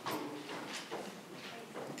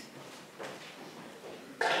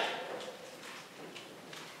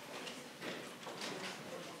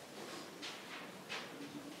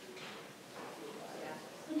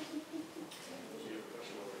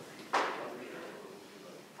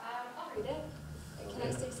 I'll read it. Can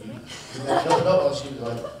I say something? No, I'll shoot the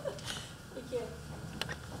mic. Thank you.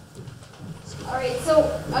 All right,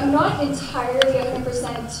 so I'm not entirely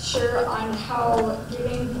 100% sure on how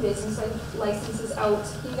giving business licenses out.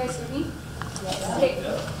 Can you guys hear me? Yes. Okay.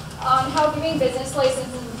 On how giving business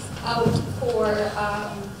licenses out for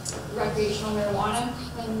recreational marijuana,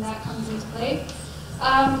 when that comes into play.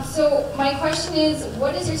 So my question is,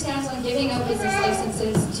 what is your stance on giving out business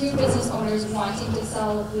licenses to business owners wanting to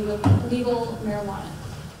sell legal marijuana?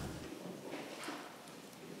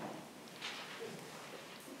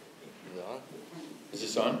 Is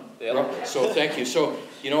this on? Yep. So thank you. So,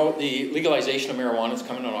 you know, the legalization of marijuana is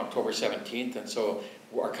coming on October 17th, and so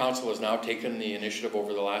our council has now taken the initiative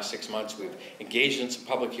over the last 6 months. We've engaged in some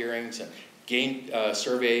public hearings and gained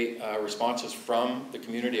survey responses from the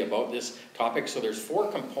community about this topic. So there's 4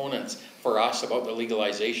 components for us about the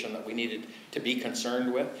legalization that we needed to be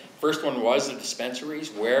concerned with. First one was the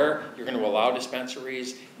dispensaries, where you're going to allow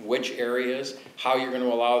dispensaries, which areas, how you're going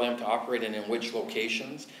to allow them to operate, and in which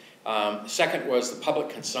locations. Second was the public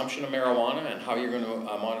consumption of marijuana and how you're going to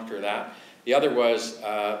monitor that. The other was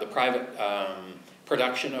the private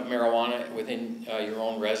production of marijuana within your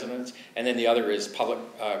own residence, and then the other is public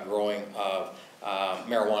growing of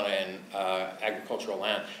marijuana in agricultural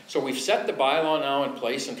land. So we've set the bylaw now in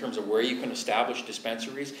place in terms of where you can establish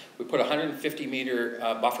dispensaries. We put a 150-meter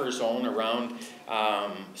buffer zone around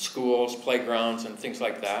schools, playgrounds, and things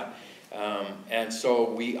like that. And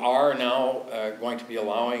so we are now going to be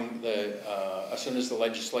allowing as soon as the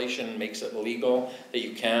legislation makes it legal, that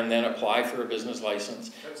you can then apply for a business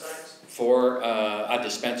license for a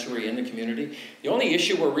dispensary in the community. The only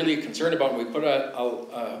issue we're really concerned about, when we put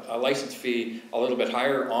a license fee a little bit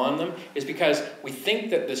higher on them, is because we think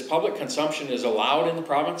that this public consumption is allowed in the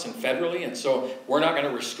province and federally, and so we're not going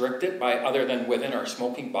to restrict it by other than within our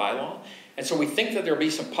smoking bylaw. And so we think that there'll be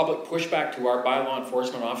some public pushback to our bylaw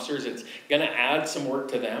enforcement officers. It's going to add some work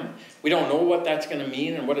to them. We don't know what that's going to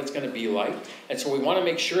mean and what it's going to be like. And so we want to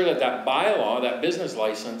make sure that that bylaw, that business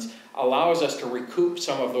license, allows us to recoup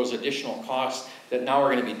some of those additional costs that now are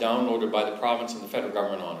going to be downloaded by the province and the federal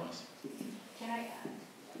government on us. Can I add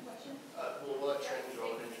a question? We'll let Trent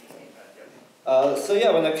go. So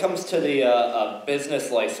yeah, when it comes to the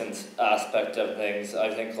business license aspect of things,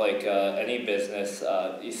 I think like any business,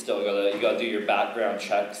 you still gotta do your background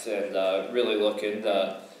checks and really look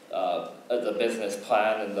into the business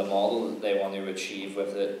plan and the model that they want to achieve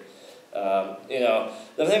with it. You know,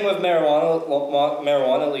 the thing with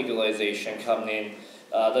marijuana legalization coming,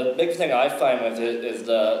 the big thing I find with it is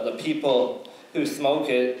the people who smoke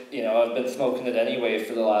it, you know, have been smoking it anyway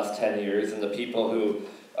for the last 10 years, and the people who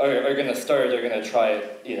are going to start, they're going to try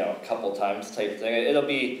it, you know, a couple times type thing. It'll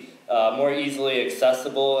be more easily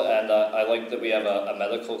accessible, and I like that we have a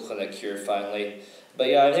medical clinic here finally. But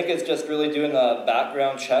yeah, I think it's just really doing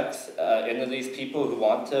background checks into these people who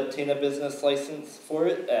want to obtain a business license for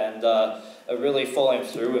it, and really following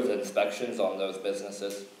through with inspections on those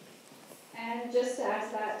businesses. And just to add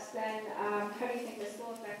to that, then, how do you think this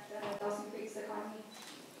will affect Dawson Creek's economy?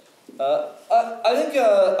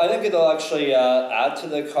 I think it'll actually add to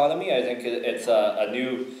the economy. I think it's a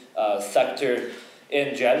new sector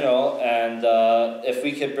in general, and if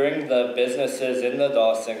we could bring the businesses in the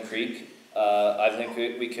Dawson Creek, I think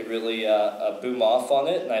we could really boom off on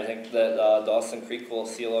it, and I think that Dawson Creek will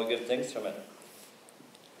see a lot of good things from it.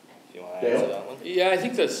 You want to answer that one? Yeah, I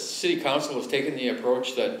think the City Council has taken the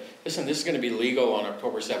approach that, listen, this is going to be legal on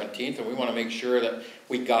October 17th, and we want to make sure that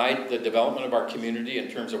we guide the development of our community in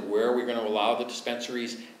terms of where we're going to allow the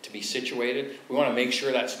dispensaries to be situated. We want to make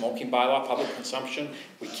sure that smoking bylaw, public consumption,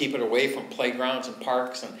 we keep it away from playgrounds and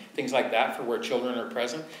parks and things like that for where children are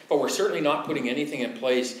present. But we're certainly not putting anything in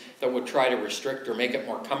place that would try to restrict or make it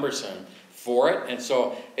more cumbersome for it, and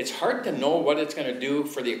so it's hard to know what it's going to do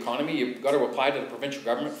for the economy. You've got to apply to the provincial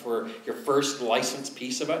government for your first license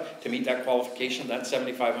piece of it to meet that qualification. That's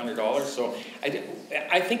 $7,500. So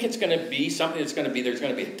I think it's going to be something that's going to be, there's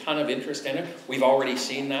going to be a ton of interest in it. We've already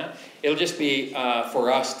seen that. It'll just be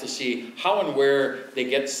for us to see how and where they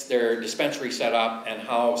get their dispensary set up and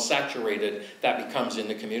how saturated that becomes in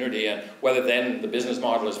the community, and whether then the business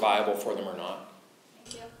model is viable for them or not.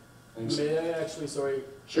 May I actually, sorry.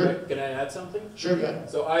 Sure. Can I add something? Sure, yeah.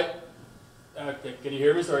 So can you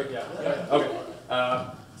hear me? Sorry, yeah. Okay.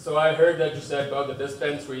 So I heard that you said about the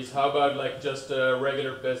dispensaries. How about like just a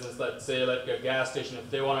regular business, let's say like a gas station, if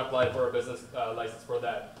they want to apply for a business license for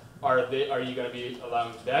that, are you going to be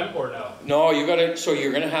allowing them or no? No, so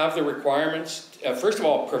you're going to have the requirements, first of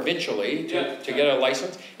all, provincially to get a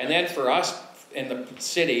license, and then for us in the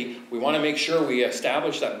city, we want to make sure we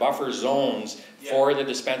establish that buffer zones for the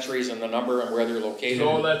dispensaries and the number and where they're located.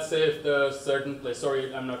 So let's say if the certain place,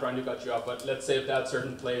 sorry, I'm not trying to cut you off, but let's say if that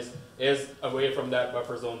certain place is away from that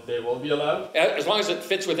buffer zone, they will be allowed? As long as it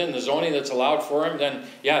fits within the zoning that's allowed for them, then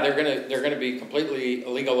yeah, they're gonna be completely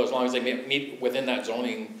illegal as long as they meet within that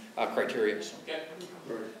zoning criteria. So. Okay.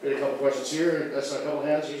 Got a couple questions here. That's a couple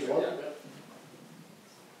hands. Here's one.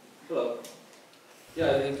 Hello.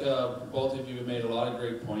 Yeah, I think both of you have made a lot of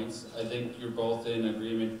great points. I think you're both in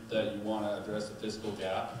agreement that you want to address the fiscal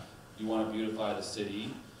gap. You want to beautify the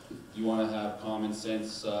city. You want to have common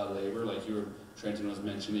sense labor, like Trenton was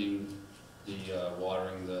mentioning, the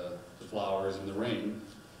watering the flowers in the rain.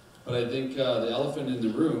 But I think the elephant in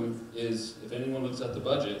the room is, if anyone looks at the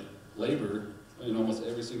budget, labor in almost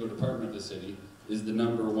every single department of the city is the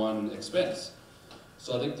 #1 expense.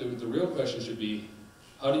 So I think the real question should be,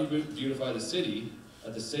 how do you beautify the city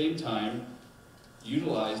at the same time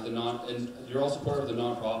utilize and you're also part of the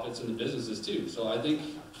nonprofits and the businesses too. So I think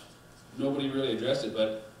nobody really addressed it,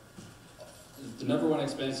 but if the #1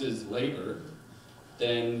 expense is labor,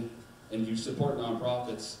 and you support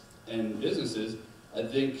nonprofits and businesses, I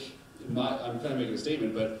think, I'm kind of making a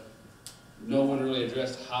statement, but no one really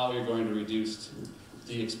addressed how you're going to reduce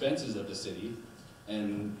the expenses of the city.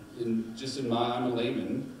 And I'm a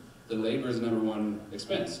layman, the labor is the #1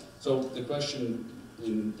 expense. So the question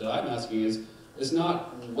that I'm asking is, it's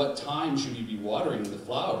not what time should you be watering the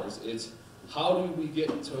flowers, it's how do we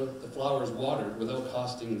get to the flowers watered without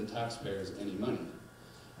costing the taxpayers any money?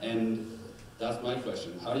 And that's my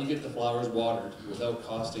question. How do you get the flowers watered without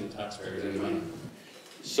costing taxpayers any money?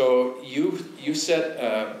 So you set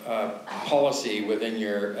a policy within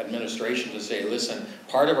your administration to say, listen,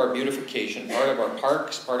 part of our beautification, part of our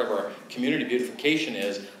parks, part of our community beautification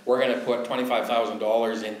is we're going to put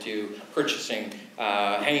 $25,000 into purchasing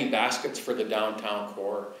hanging baskets for the downtown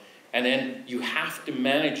core. And then you have to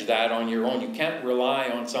manage that on your own. You can't rely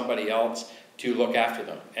on somebody else to look after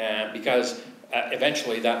them, and because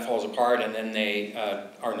eventually that falls apart and then they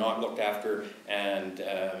are not looked after and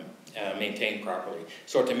maintained properly.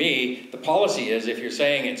 So to me, the policy is if you're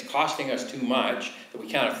saying it's costing us too much, that we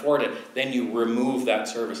can't afford it, then you remove that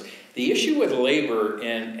service. The issue with labor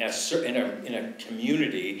in a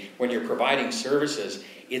community, when you're providing services,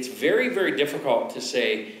 it's very, very difficult to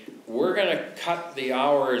say, we're going to cut the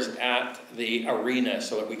hours at the arena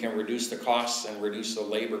so that we can reduce the costs and reduce the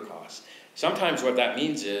labor costs. Sometimes what that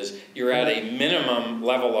means is you're at a minimum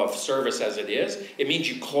level of service as it is. It means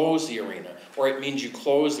you close the arena, or it means you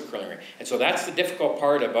close the curling rink. And so that's the difficult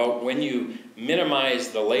part about when you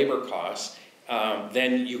minimize the labor costs,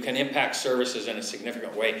 then you can impact services in a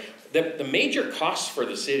significant way. The major costs for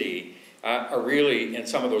the city are really in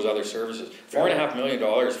some of those other services. $4.5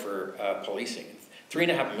 million for policing,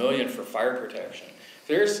 $3.5 million for fire protection.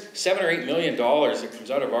 There's $7 or $8 million that comes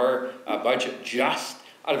out of our budget just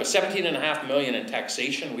out of a $17.5 million in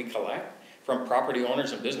taxation we collect from property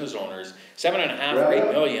owners and business owners. $7.5 or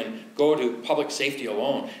 $8 million go to public safety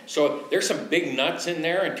alone. So there's some big nuts in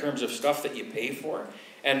there in terms of stuff that you pay for.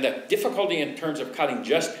 And the difficulty in terms of cutting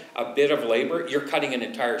just a bit of labor, you're cutting an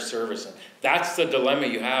entire service. And that's the dilemma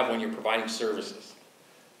you have when you're providing services.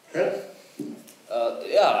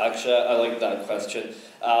 Yeah, actually, I like that question.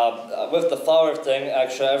 With the flower thing,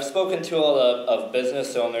 actually, I've spoken to a lot of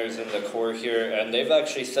business owners in the core here, and they've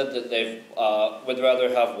actually said that they would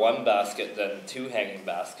rather have one basket than 2 hanging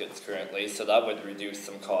baskets currently, so that would reduce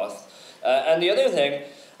some costs. And the other thing,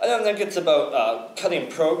 I don't think it's about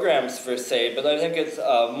cutting programs per se, but I think it's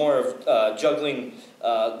more of juggling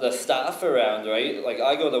the staff around, right? Like,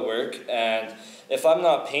 I go to work, and if I'm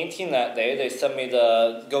not painting that day, they send me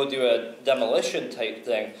to go do a demolition type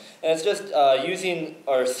thing. And it's just using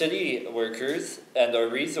our city workers and our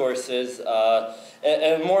resources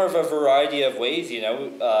in more of a variety of ways, you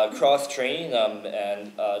know, cross-training them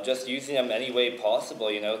and just using them any way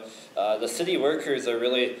possible, you know. The city workers are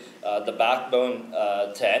really the backbone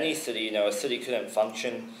to any city. You know, a city couldn't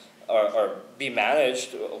function or be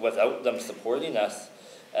managed without them supporting us.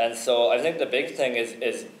 And so I think the big thing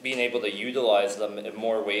is being able to utilize them in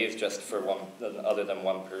more ways just for other than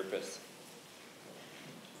one purpose.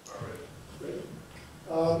 All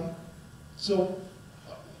right, great. So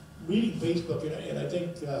reading Facebook, and I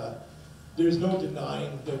think there's no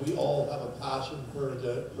denying that we all have a passion for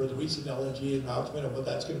the recent LNG announcement and what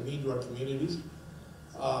that's going to mean to our communities,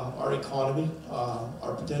 our economy,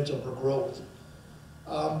 our potential for growth.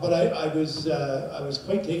 But I was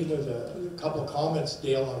quite taken with a couple of comments,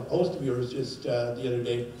 Dale, on a post of yours just the other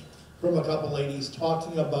day from a couple ladies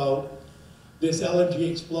talking about this LNG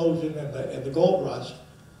explosion and the gold rush,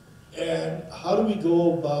 and how do we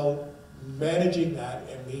go about managing that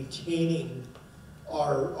and maintaining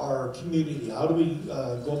our community? How do we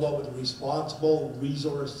go about with responsible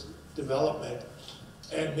resource development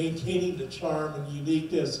and maintaining the charm and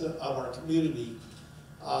uniqueness of our community?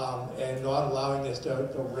 And not allowing us to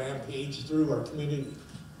rampage through our community.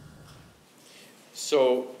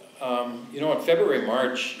 So, you know, in February,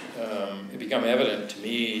 March, it became evident to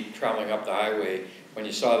me traveling up the highway when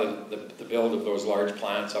you saw the build of those large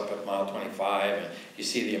plants up at mile 25, and you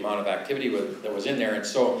see the amount of activity that was in there. And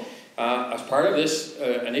so, as part of this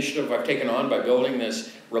initiative I've taken on by building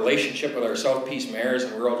this relationship with our South Peace mayors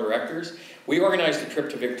and rural directors, we organized a trip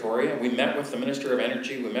to Victoria. We met with the Minister of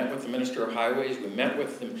Energy, we met with the Minister of Highways, we met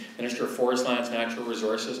with the Minister of Forest Lands, Natural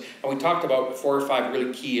Resources, and we talked about 4 or 5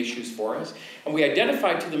 really key issues for us. And we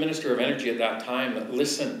identified to the Minister of Energy at that time that,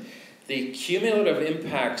 listen, the cumulative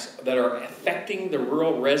impacts that are affecting the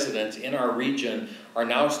rural residents in our region are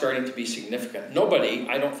now starting to be significant. Nobody,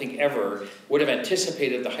 I don't think ever, would have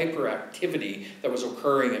anticipated the hyperactivity that was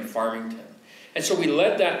occurring in Farmington. And so we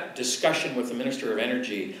led that discussion with the Minister of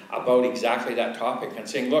Energy about exactly that topic and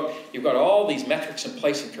saying, look, you've got all these metrics in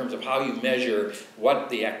place in terms of how you measure what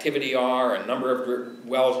the activity are and number of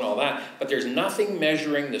wells and all that, but there's nothing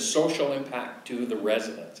measuring the social impact to the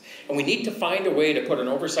residents. And we need to find a way to put an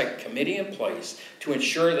oversight committee in place to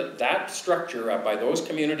ensure that that structure by those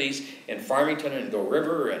communities in Farmington and Doe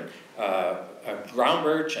River and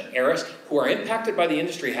Groundbirch and Eris, who are impacted by the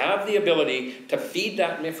industry, have the ability to feed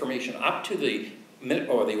that information up to the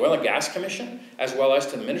Oil and Gas Commission, as well as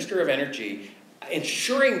to the Minister of Energy,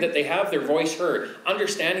 ensuring that they have their voice heard,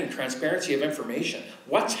 understanding transparency of information.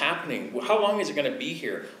 What's happening? How long is it going to be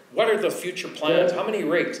here? What are the future plans? How many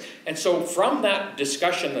rigs? And so from that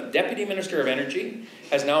discussion, the Deputy Minister of Energy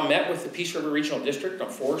has now met with the Peace River Regional District on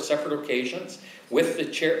 4 separate occasions with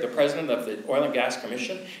the President of the Oil and Gas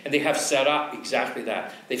Commission, and they have set up exactly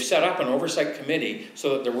that. They've set up an oversight committee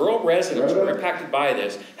so that the rural residents who are impacted by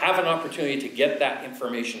this have an opportunity to get that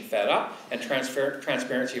information fed up and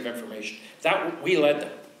transparency of information. That we led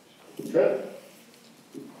them. Good.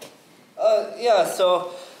 Yeah,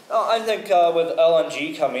 so I think with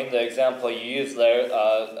LNG coming, the example you used there,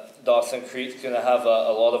 Dawson Creek's going to have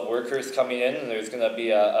a lot of workers coming in, and there's going to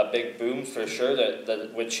be a big boom for sure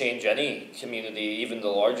that would change any community, even the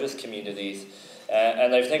largest communities.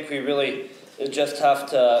 And I think we really just have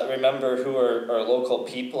to remember who our local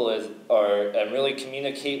people are and really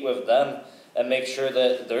communicate with them and make sure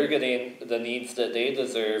that they're getting the needs that they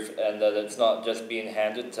deserve and that it's not just being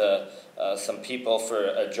handed to some people for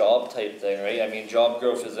a job type thing, right? I mean, job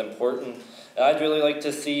growth is important. And I'd really like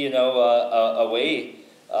to see, a way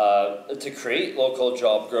to create local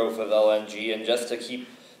job growth with LNG and just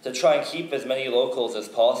to try and keep as many locals as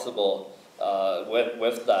possible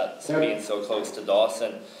with that being so close to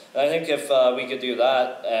Dawson. And I think if we could do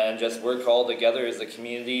that and just work all together as a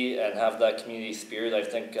community and have that community spirit, I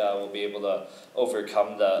think we'll be able to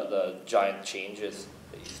overcome the giant changes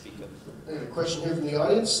that you speak of. I have a question here from the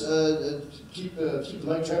audience. Keep the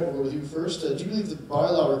mic tramp, we'll go with you first. Do you believe the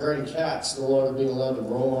bylaw regarding cats no longer being allowed to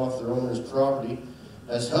roam off their owner's property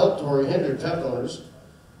has helped or hindered pet owners?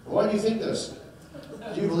 And why do you think this?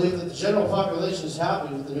 Do you believe that the general population is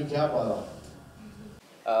happy with the new cat bylaw?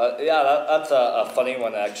 Yeah, that's a funny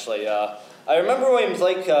one, actually. I remember when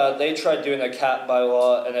they tried doing a cat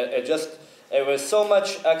bylaw, and it was so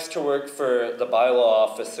much extra work for the bylaw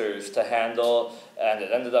officers to handle, and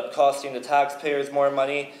it ended up costing the taxpayers more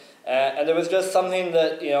money. And it was just something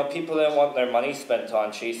that, people didn't want their money spent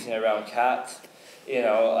on chasing around cats.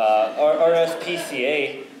 Our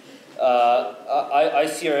SPCA, I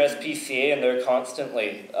see our SPCA and they're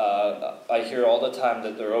constantly, I hear all the time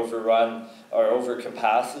that they're overrun or over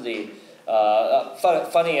capacity.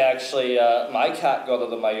 Funny actually, my cat got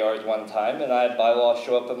out of my yard one time and I had bylaw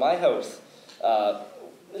show up at my house,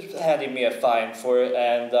 handing me a fine for it,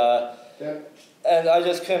 and I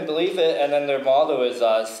just couldn't believe it. And then their motto is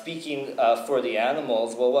speaking for the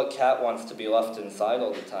animals. Well, what cat wants to be left inside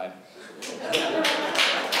all the time?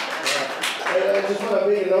 I just want to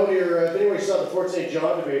make a note here. If anyone saw the Fort St.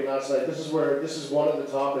 John debate last night, this is one of the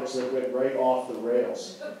topics that went right off the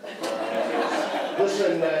rails. This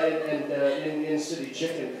one in city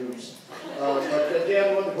chicken coops. But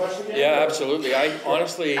Dan, what the question again? Yeah, absolutely. I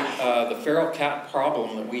honestly, the feral cat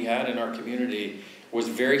problem that we had in our community was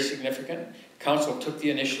very significant. Council took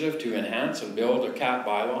the initiative to enhance and build a cat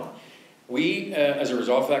bylaw. We, as a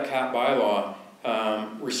result of that cat bylaw,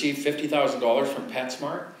 received $50,000 from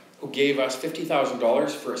PetSmart, who gave us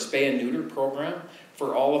 $50,000 for a spay and neuter program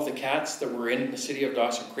for all of the cats that were in the city of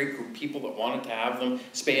Dawson Creek, people that wanted to have them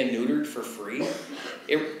spay and neutered for free.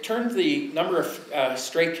 It turned the number of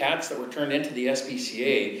stray cats that were turned into the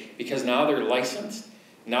SPCA, because now they're licensed,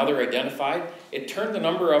 now they're identified. It turned the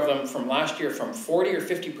number of them from last year from 40 or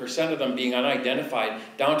 50% of them being unidentified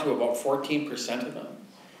down to about 14% of them.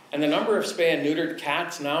 And the number of spay and neutered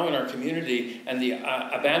cats now in our community and the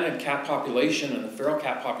abandoned cat population and the feral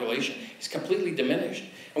cat population is completely diminished.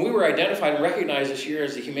 And we were identified and recognized this year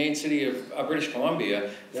as the Humane City of British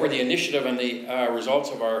Columbia for the initiative and the results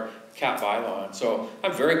of our cat bylaw. And so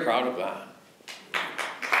I'm very proud of that.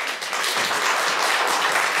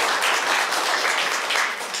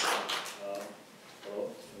 Hello, are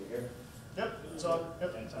you here? Yep, it's on.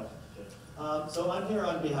 Yep. So I'm here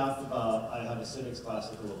on behalf of, I have a civics class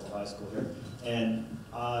at the local high school here, and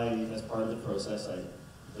as part of the process,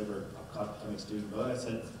 they were upcoming student vote, I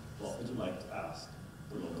said, what would you like to ask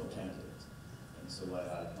the local candidates? And so I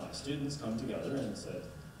had my students come together and said,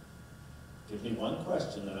 give me one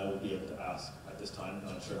question that I would be able to ask at this time.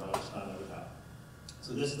 I'm not sure how much time I would have.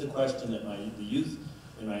 So this is the question that the youth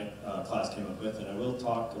in my class came up with, and I will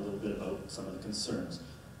talk a little bit about some of the concerns.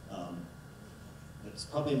 that's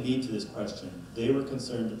probably lead to this question. They were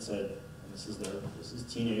concerned that said, and this is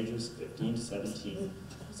teenagers, 15 to 17,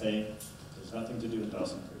 saying there's nothing to do in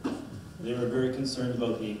Dawson Creek. They were very concerned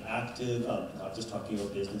about being active, not just talking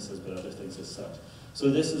about businesses, but other things as such. So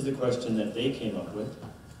this is the question that they came up with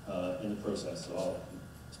in the process, so I'll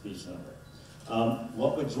speech number.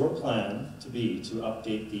 What would your plan to be to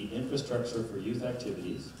update the infrastructure for youth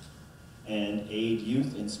activities and aid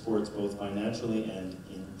youth in sports both financially and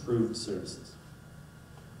in improved services?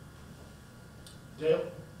 Dale?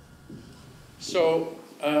 So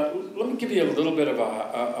let me give you a little bit of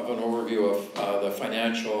an overview of the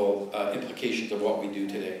financial implications of what we do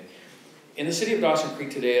today. In the city of Dawson Creek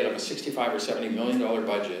today, out of a $65 or $70 million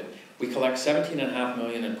budget, we collect $17.5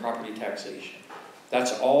 million in property taxation.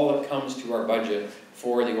 That's all that comes to our budget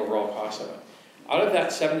for the overall cost of it. Out of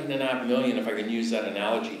that $17.5 million, if I can use that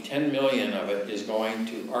analogy, $10 million of it is going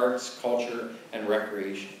to arts, culture, and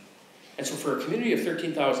recreation. And so for a community of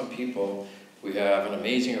 13,000 people, we have an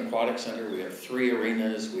amazing aquatic center, we have 3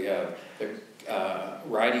 arenas, we have the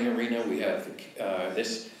riding arena, we have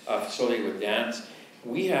this facility with dance.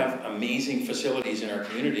 We have amazing facilities in our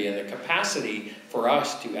community, and the capacity for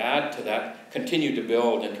us to add to that, continue to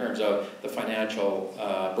build in terms of the financial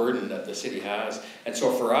burden that the city has. And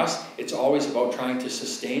so for us, it's always about trying to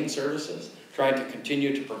sustain services, trying to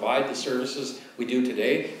continue to provide the services we do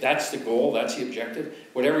today. That's the goal, that's the objective.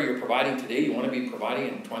 Whatever you're providing today, you want to be providing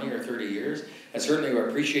in 20 or 30 years. And certainly we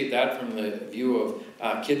appreciate that from the view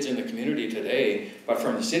of kids in the community today. But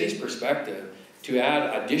from the city's perspective, to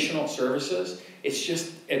add additional services, it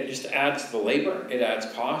just adds the labor, it adds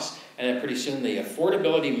costs, and then pretty soon the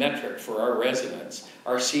affordability metric for our residents,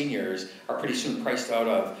 our seniors, are pretty soon priced out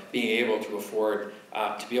of being able to afford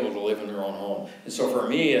to be able to live in their own home. And so for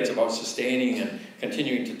me, it's about sustaining and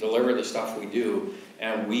continuing to deliver the stuff we do,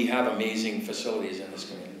 and we have amazing facilities in this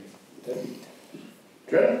community.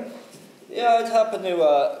 Trent? Yeah, I'd happen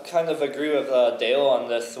to kind of agree with Dale on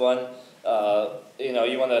this one. You know,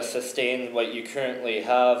 you want to sustain what you currently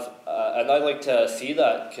have, and I'd like to see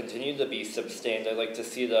that continue to be sustained. I'd like to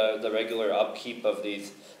see the regular upkeep of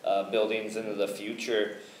these buildings into the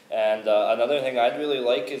future. And another thing I'd really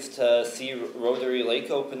like is to see Rotary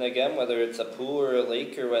Lake open again, whether it's a pool or a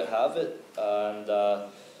lake or what have it.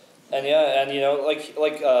 And yeah, and you know,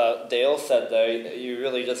 like Dale said there, you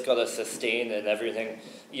really just got to sustain, and everything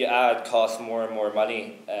you add costs more and more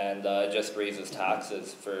money, and it just raises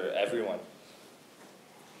taxes for everyone.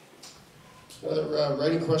 Another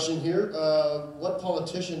writing question here. What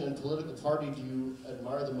politician and political party do you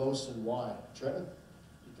admire the most and why? Trenton?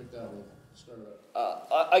 You picked that one. Start it up.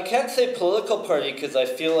 I can't say political party because I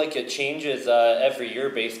feel like it changes every year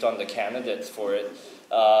based on the candidates for it.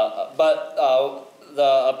 But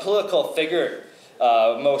the political figure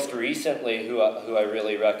most recently who I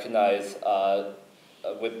really recognize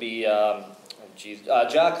would be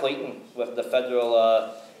Jack Layton with the federal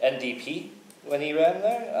NDP. When he ran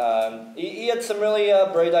there, he had some really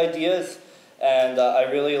bright ideas, and I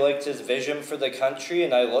really liked his vision for the country,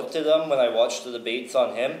 and I looked at him when I watched the debates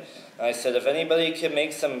on him, and I said, if anybody can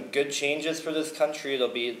make some good changes for this country, it'll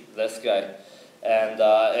be this guy. And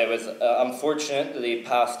it was unfortunate that he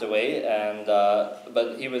passed away, and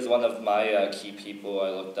but he was one of my key people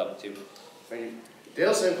I looked up to. Thank you.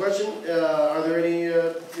 Dale, same question. Are there any,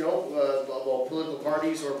 well, political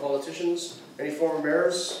parties or politicians, any former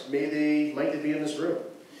mayors, might they be in this room?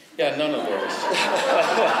 Yeah, none of those.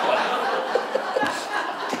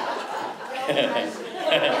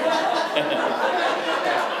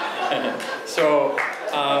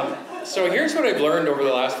 So here's what I've learned over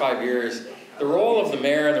the last 5 years. The role of the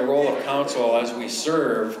mayor and the role of council as we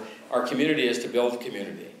serve our community is to build a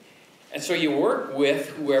community. And so you work with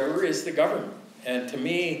whoever is the government. And to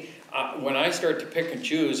me, when I start to pick and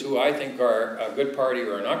choose who I think are a good party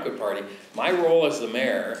or a not good party, my role as the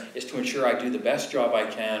mayor is to ensure I do the best job I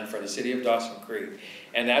can for the city of Dawson Creek.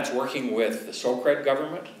 And that's working with the SOCRED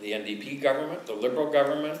government, the NDP government, the Liberal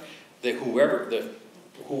government, whoever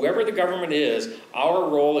the government is. Our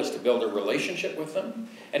role is to build a relationship with them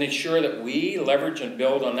and ensure that we leverage and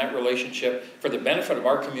build on that relationship for the benefit of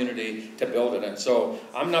our community to build it. And so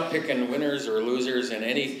I'm not picking winners or losers in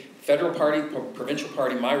any federal party, provincial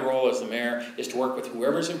party. My role as the mayor is to work with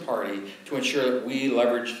whoever's in party to ensure that we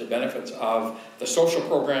leverage the benefits of the social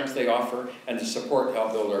programs they offer and to support to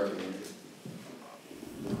help build our community.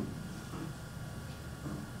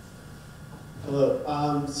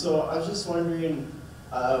 Hello. So I was just wondering,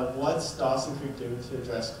 what's Dawson Creek doing to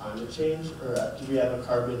address climate change, or do we have a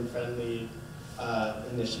carbon-friendly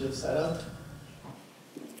initiative set up?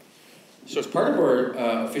 So as part of our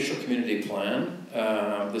official community plan,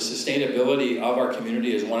 the sustainability of our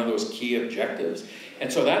community is one of those key objectives.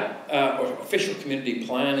 And so that official community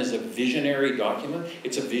plan is a visionary document.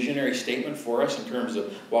 It's a visionary statement for us in terms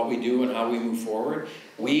of what we do and how we move forward.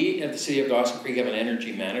 We at the City of Dawson Creek have an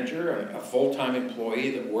energy manager, a full-time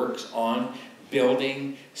employee that works on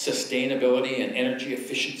building sustainability and energy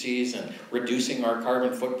efficiencies and reducing our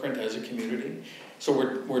carbon footprint as a community. So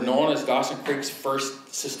we're known as Dawson Creek's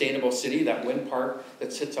first sustainable city, that wind park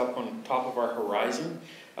that sits up on top of our horizon.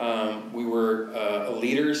 We were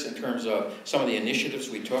leaders in terms of some of the initiatives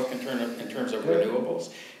we took in terms of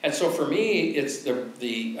renewables. And so for me, it's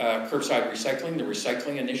the curbside recycling, the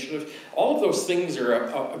recycling initiative. All of those things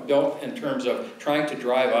are built in terms of trying to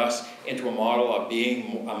drive us into a model of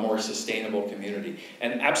being a more sustainable community.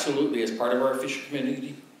 And absolutely, as part of our official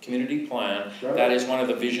community plan, that is one of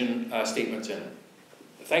the vision statements in it.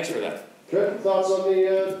 Thanks for that. Good. Thoughts on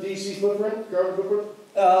the DC's footprint, carbon footprint?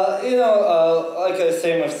 Like I was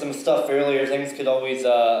saying with some stuff earlier, things could always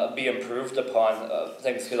be improved upon.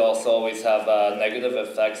 Things could also always have negative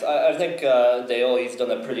effects. I think Dale, he's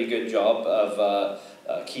done a pretty good job of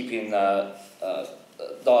keeping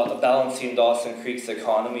balancing Dawson Creek's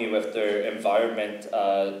economy with their environment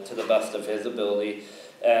to the best of his ability.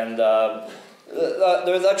 And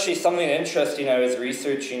there was actually something interesting I was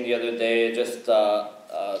researching the other day, just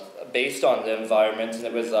based on the environment, and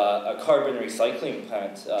it was a carbon recycling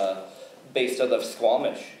plant based out of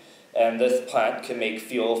Squamish. And this plant can make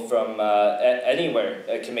fuel from anywhere.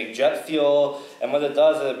 It can make jet fuel, and what it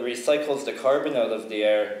does, it recycles the carbon out of the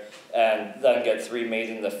air and then gets remade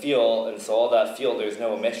in the fuel, and so all that fuel, there's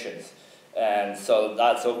no emissions. And so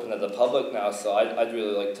that's open to the public now, so I'd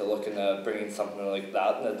really like to look into bringing something like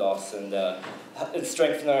that in the Dawson and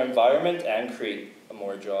strengthen our environment and create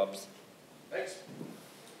more jobs. Thanks.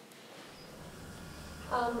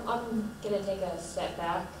 I'm going to take a step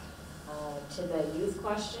back to the youth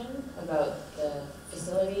question about the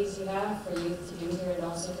facilities you have for youth to do here in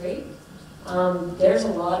Dawson Creek. There's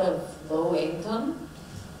a lot of low-income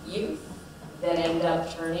youth that end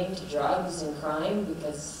up turning to drugs and crime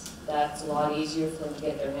because that's a lot easier for them to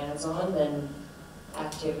get their hands on than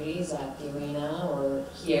activities at the arena or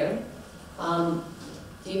here. Do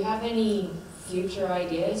you have any future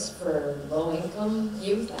ideas for low-income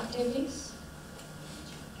youth activities?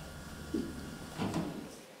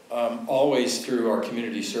 Always through our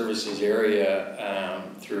community services area,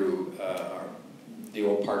 through the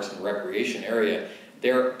old parks and recreation area,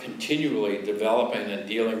 they're continually developing and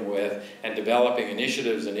dealing with and developing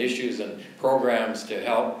initiatives and issues and programs to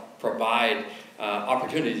help provide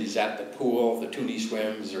opportunities at the pool, the toonie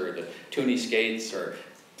swims or the toonie skates or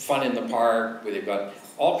fun in the park, where they've got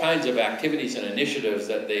all kinds of activities and initiatives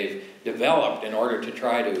that they've developed in order to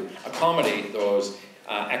try to accommodate those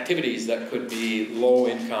activities that could be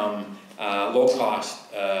low-income,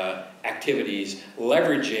 low-cost activities,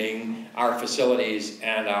 leveraging our facilities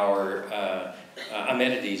and our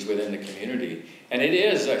amenities within the community. And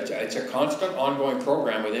it's a constant, ongoing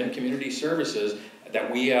program within community services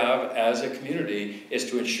that we have as a community, is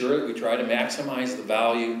to ensure that we try to maximize the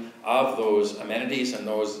value of those amenities and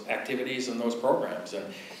those activities and those programs. And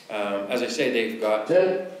as I say, they've got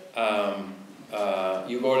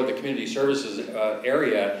you go to the community services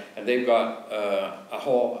area, and they've got a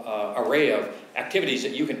whole array of activities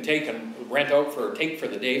that you can take and take for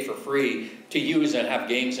the day for free to use and have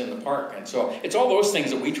games in the park. And so it's all those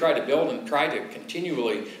things that we try to build and try to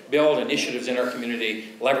continually build initiatives in our community,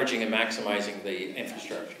 leveraging and maximizing the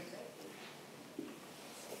infrastructure.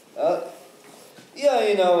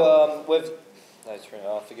 Yeah, with... Did I turn it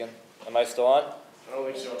off again? Am I still on? I don't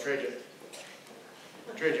think so. I'll trade you.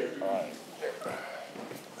 Trade you. All right.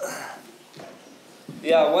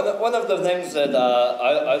 Yeah, one of the things that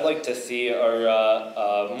I'd like to see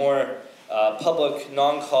are more public,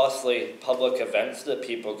 non-costly public events that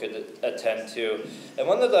people could attend to. And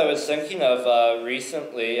one that I was thinking of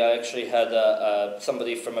recently, I actually had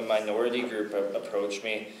somebody from a minority group approach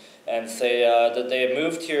me and say that they had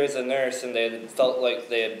moved here as a nurse and they felt like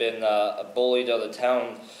they had been bullied out of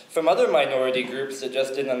town from other minority groups that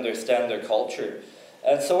just didn't understand their culture.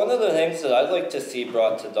 And so one of the things that I'd like to see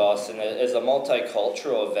brought to Dawson is a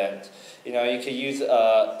multicultural event. You could use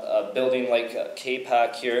a building like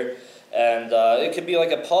K-Pack here, and it could be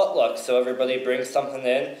like a potluck, so everybody brings something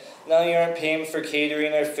in. Now you aren't paying for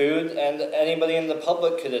catering or food, and anybody in the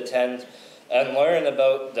public could attend and learn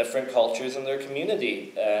about different cultures in their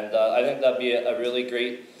community. And I think that'd be a really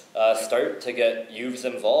great start to get youths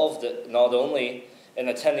involved, not only in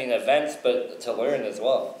attending events, but to learn as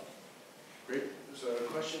well. Great. There's a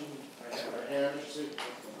question. I have our hand.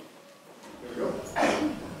 There we go.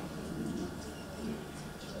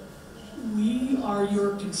 we are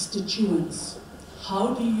your constituents.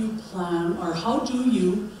 How do you plan, or how do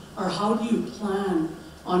you plan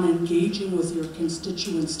on engaging with your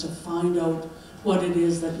constituents to find out what it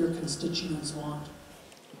is that your constituents want?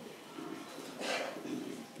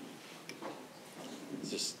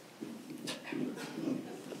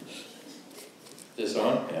 This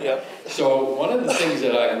on? Yeah. Yep. So one of the things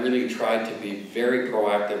that I really tried to be very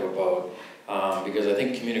proactive about, because I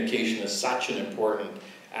think communication is such an important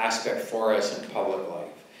aspect for us in public life.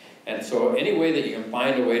 And so any way that you can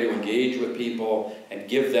find a way to engage with people and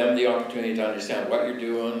give them the opportunity to understand what you're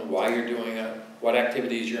doing, why you're doing it, what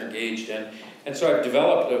activities you're engaged in. And so I've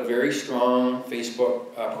developed a very strong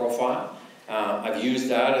Facebook profile. I've used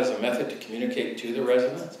that as a method to communicate to the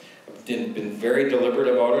residents. I've been very deliberate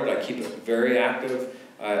about it. I keep it very active.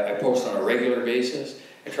 I post on a regular basis.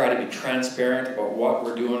 I try to be transparent about what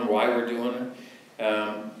we're doing, why we're doing it.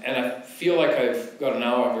 And I feel like I've got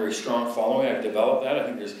now a very strong following. I've developed that. I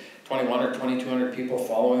think there's 21 or 2,200 people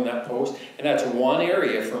following that post. And that's one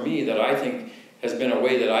area for me that I think has been a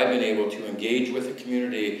way that I've been able to engage with the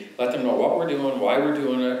community, let them know what we're doing, why we're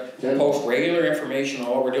doing it, post regular information on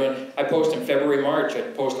what we're doing. I post in February, March, I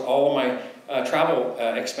post all of my travel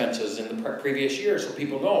expenses in the previous year so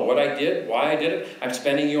people know what I did, why I did it. I'm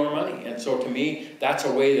spending your money. And so to me, that's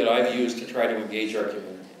a way that I've used to try to engage our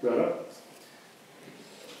community. Right up.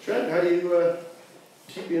 Trent, how do you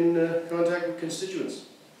keep in contact with constituents?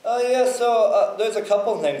 Yeah, so there's a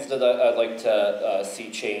couple things that I'd like to see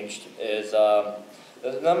changed. Is the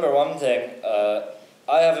number one thing,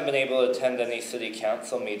 I haven't been able to attend any city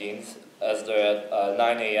council meetings as they're at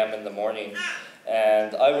 9 a.m. in the morning.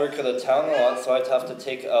 And I work at a town a lot, so I'd have to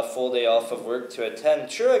take a full day off of work to attend.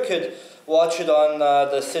 Sure, I could watch it on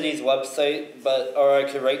the city's website, or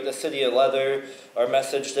I could write the city a letter or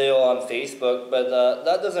message Dale on Facebook, but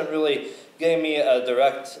that doesn't really give me a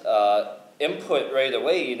direct input right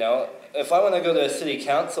away, you know. If I want to go to a city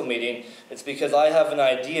council meeting, it's because I have an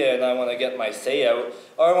idea and I want to get my say out,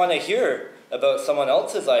 or I want to hear about someone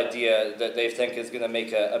else's idea that they think is going to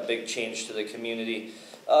make a big change to the community.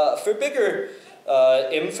 For bigger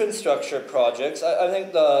infrastructure projects, I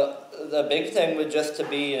think the big thing would just to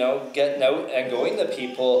be, you know, getting out and going to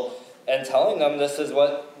people and telling them this is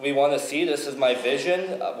what we want to see, this is my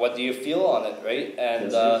vision, what do you feel on it, right?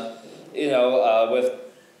 And, you know, with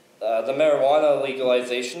the marijuana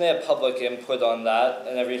legalization, they had public input on that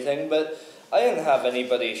and everything, but I didn't have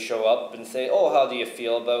anybody show up and say, oh, how do you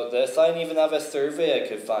feel about this? I didn't even have a survey I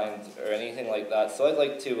could find or anything like that. So I'd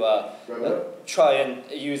like to try and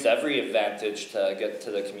use every advantage to get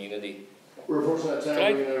to the community. We're approaching that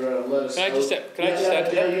time. We're going to let us. Can I just add to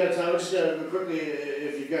that? Yeah, you got time. Just quickly,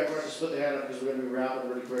 if you've got questions, put the hand up because we're going to be wrapping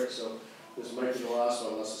really quick. So this might be the last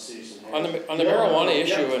one, unless I see some hands. On the marijuana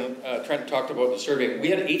issue, and Trent talked about the survey, we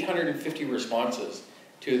had 850 responses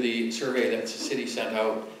to the survey that the city sent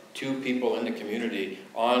out to people in the community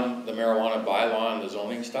on the marijuana bylaw and the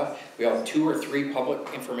zoning stuff. We have 2 or 3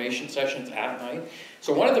 public information sessions at night.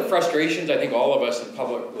 So one of the frustrations I think all of us in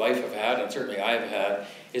public life have had, and certainly I've had,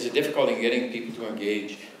 is a difficulty in getting people to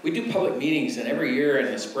engage. We do public meetings, and every year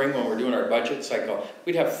in the spring when we're doing our budget cycle,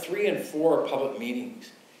 we'd have 3 and 4 public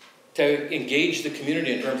meetings to engage the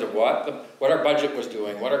community in terms of what our budget was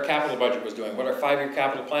doing, what our capital budget was doing, what our 5-year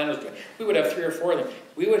capital plan was doing. We would have 3 or 4 of them.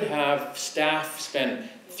 We would have staff spend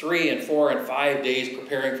 3 and 4 and 5 days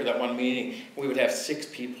preparing for that one meeting. We would have 6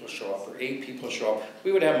 people show up or 8 people show up.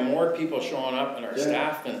 We would have more people showing up in our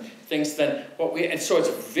staff and things than what we, and so it's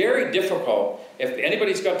very difficult. If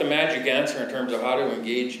anybody's got the magic answer in terms of how to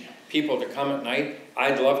engage people to come at night,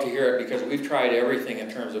 I'd love to hear it because we've tried everything in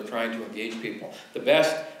terms of trying to engage people. The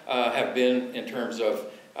best have been in terms of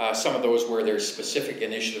some of those where there's specific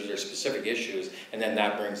initiatives or specific issues, and then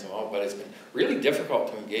that brings them out. But it's been really difficult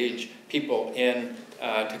to engage people in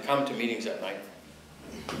to come to meetings at night.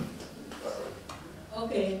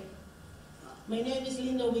 Okay. My name is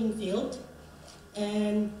Linda Wingfield,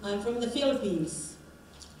 and I'm from the Philippines.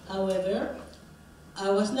 However, I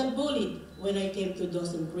was not bullied when I came to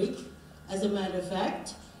Dawson Creek. As a matter of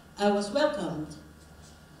fact, I was welcomed.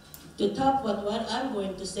 To top what I'm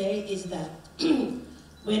going to say is that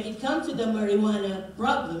when it comes to the marijuana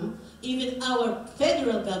problem, even our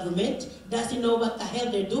federal government doesn't know what the hell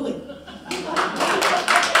they're doing. Never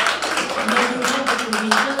mind the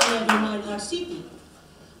provincial, never mind our city.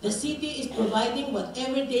 The city is providing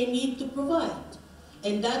whatever they need to provide.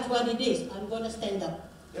 And that's what it is. I'm going to stand up.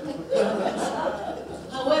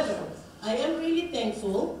 However, I am really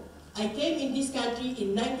thankful. I came in this country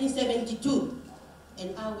in 1972,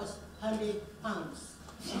 and I was 100 pounds.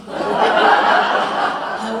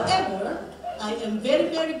 However, I am very,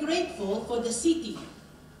 very grateful for the city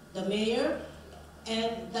the mayor,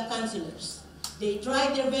 and the councilors. They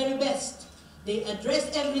try their very best. They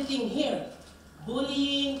address everything here.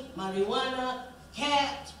 Bullying, marijuana,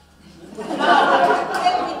 cat,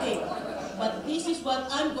 everything. But this is what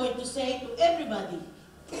I'm going to say to everybody.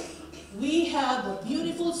 We have a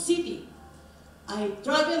beautiful city. I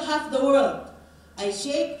travel half the world. I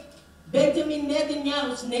shake Benjamin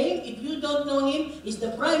Netanyahu's name. If you don't know him, he's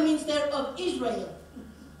the Prime Minister of Israel.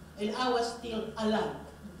 And I was still alive.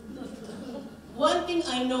 One thing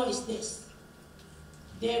I know is this.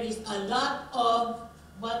 There is a lot of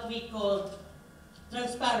what we call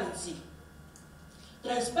transparency.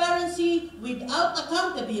 Transparency without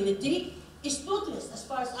accountability is toothless as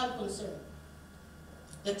far as I'm concerned.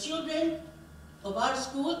 The children of our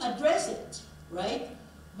school address it, right?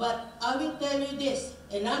 But I will tell you this,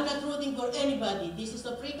 and I'm not rooting for anybody. This is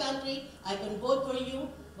a free country. I can vote for you,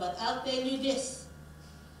 but I'll tell you this.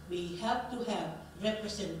 We have to have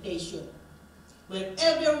representation.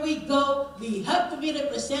 Wherever we go, we have to be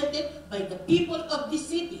represented by the people of this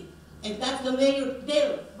city. And that's the Mayor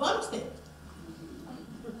Dale Bumstead.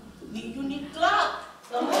 You need clap.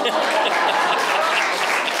 Come on.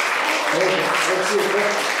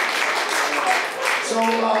 So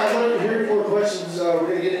I want to hear more questions. We're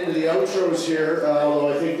going to get into the outros here,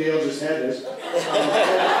 although I think Dale just had this. Okay,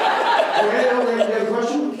 Dale, do you have a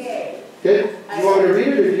question? Okay. Okay. Do you want me to read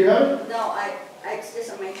it, or do you have it? No, it's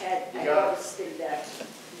just on my head. I know it's still there.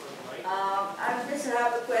 I just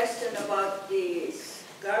have a question about the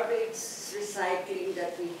garbage recycling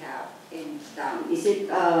that we have in town. Is it,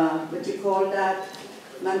 what you call that,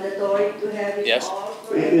 mandatory to have it Yes. all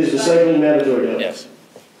for It is everybody? recycling mandatory, Yes.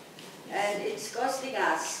 And it's costing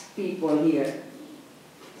us, people here.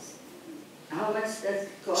 How much does it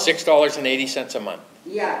cost? $6.80 a month.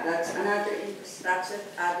 Yeah, that's another infrastructure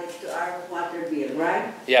added to our water bill,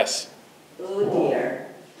 right? Yes. Oh dear.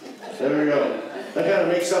 There we go. That kind of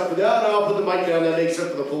makes up for that. I'll put the mic down. That makes up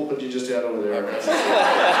for the pulpit you just had over there.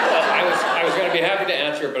 I was going to be happy to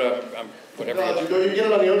answer, but I'm whatever. No, you get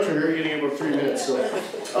it on the outro here. You're getting about 3 minutes. So,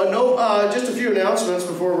 just a few announcements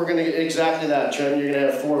before we're going to get exactly that. Trent, you're going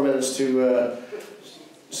to have 4 minutes to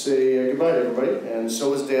say goodbye to everybody, and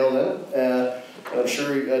so is Dale then. And I'm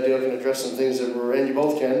sure Dale can address some things that were, and you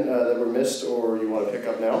both can, that were missed or you want to pick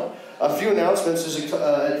up now. A few announcements is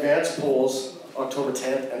advanced polls, October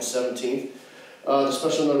 10th and 17th. The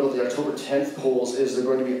special note about the October 10th polls is they're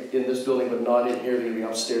going to be in this building but not in here. They're going to be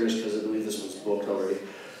upstairs because I believe this one's booked already.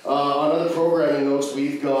 On other programming notes,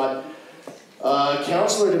 we've got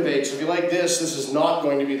councillor debate. So if you like this is not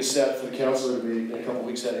going to be the set for the councillor debate in a couple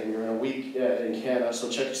weeks heading. You're in a week in Canada, so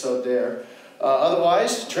check us out there.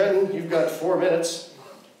 Otherwise, Trenton, you've got 4 minutes.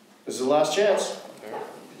 This is the last chance.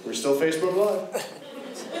 We're still Facebook Live.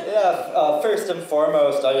 Yeah, first and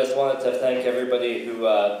foremost, I just wanted to thank everybody who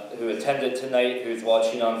attended tonight, who's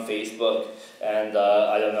watching on Facebook, and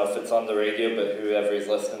I don't know if it's on the radio, but whoever is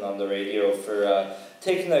listening on the radio for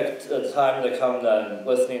taking the time to come and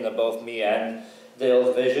listening to both me and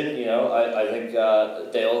Dale's vision. You know, I think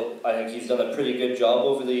Dale, I think he's done a pretty good job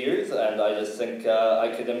over the years, and I just think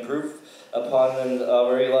I could improve upon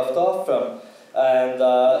where he left off from. And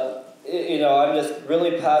you know, I'm just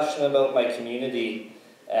really passionate about my community.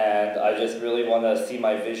 And I just really want to see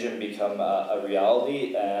my vision become a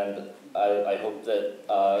reality, and I hope that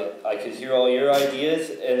I could hear all your ideas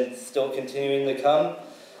and still continuing to come,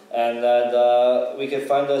 and that we could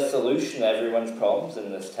find a solution to everyone's problems in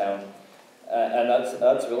this town. And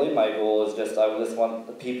that's really my goal, is just I just want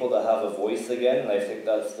the people to have a voice again, and I think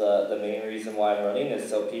that's the main reason why I'm running, is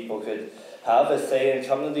so people could have a say and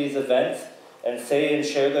come to these events and say and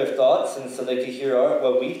share their thoughts, and so they could hear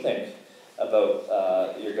what we think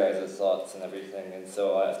about your guys' thoughts and everything. And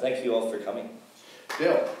so thank you all for coming.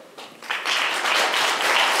 Dale.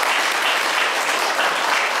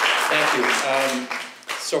 Thank you.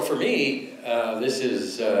 So for me, this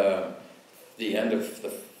is the end of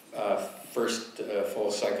the first full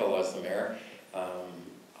cycle as the mayor.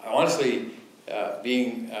 Honestly,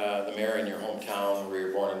 being the mayor in your hometown where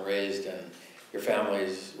you're born and raised and your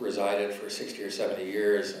family's resided for 60 or 70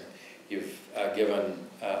 years, and you've given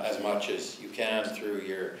as much as you can through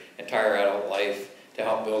your entire adult life to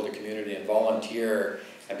help build a community and volunteer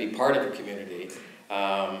and be part of a community.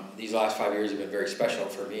 These last 5 years have been very special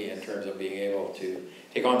for me in terms of being able to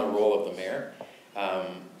take on the role of the mayor.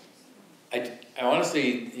 I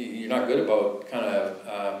honestly, you're not good about kind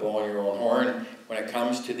of blowing your own horn when it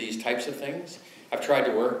comes to these types of things. I've tried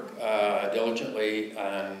to work diligently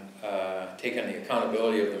and taken the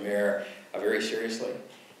accountability of the mayor very seriously.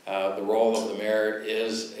 The role of the mayor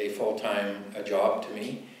is a full-time job to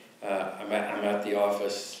me. I'm at the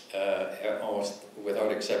office almost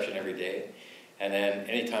without exception every day. And then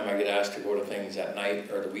anytime I get asked to go to things at night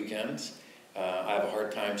or the weekends, I have a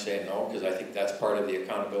hard time saying no, because I think that's part of the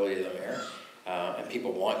accountability of the mayor. And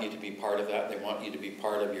people want you to be part of that. They want you to be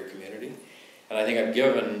part of your community. And I think I've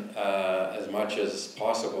given as much as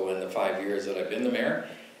possible in the 5 years that I've been the mayor.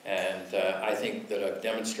 And I think that I've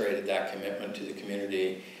demonstrated that commitment to the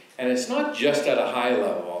community. And it's not just at a high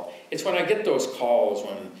level. It's when I get those calls,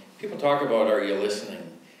 when people talk about, are you listening?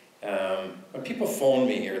 When people phone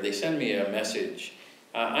me or they send me a message,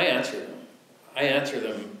 I answer them. I answer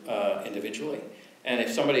them individually. And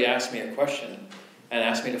if somebody asks me a question and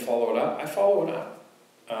asks me to follow it up, I follow it up.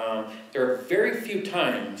 There are very few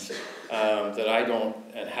times that I don't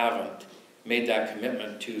and haven't made that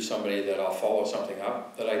commitment to somebody that I'll follow something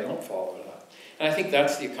up, that I don't follow it up. And I think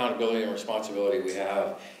that's the accountability and responsibility we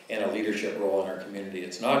have in a leadership role in our community.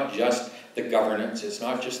 It's not just the governance, it's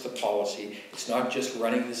not just the policy, it's not just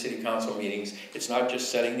running the city council meetings, it's not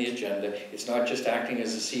just setting the agenda, it's not just acting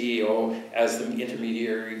as the CEO, as the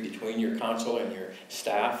intermediary between your council and your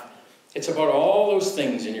staff. It's about all those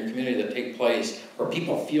things in your community that take place where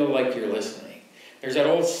people feel like you're listening. There's that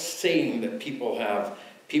old saying that people have,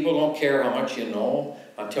 people don't care how much you know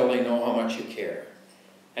until they know how much you care.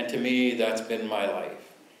 And to me, that's been my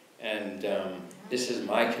life. And this is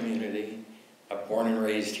my community. I'm born and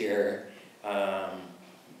raised here.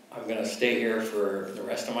 I'm going to stay here for the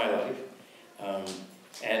rest of my life.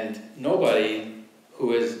 And nobody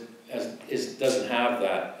who doesn't have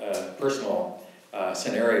that personal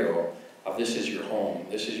scenario of this is your home,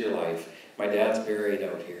 this is your life. My dad's buried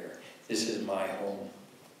out here. This is my home.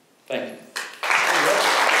 Thank you.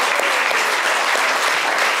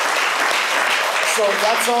 So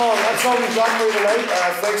that's all we've got for you tonight.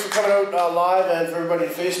 Thanks for coming out live and for everybody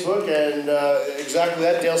on Facebook. And exactly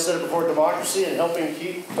that, Dale said it before, democracy and helping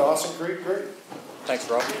keep Dawson Creek great. Thanks,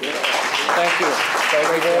 Rob. Thank you.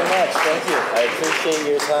 Thank you very much. Thank you. I appreciate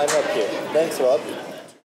your time up here. Thanks, Rob.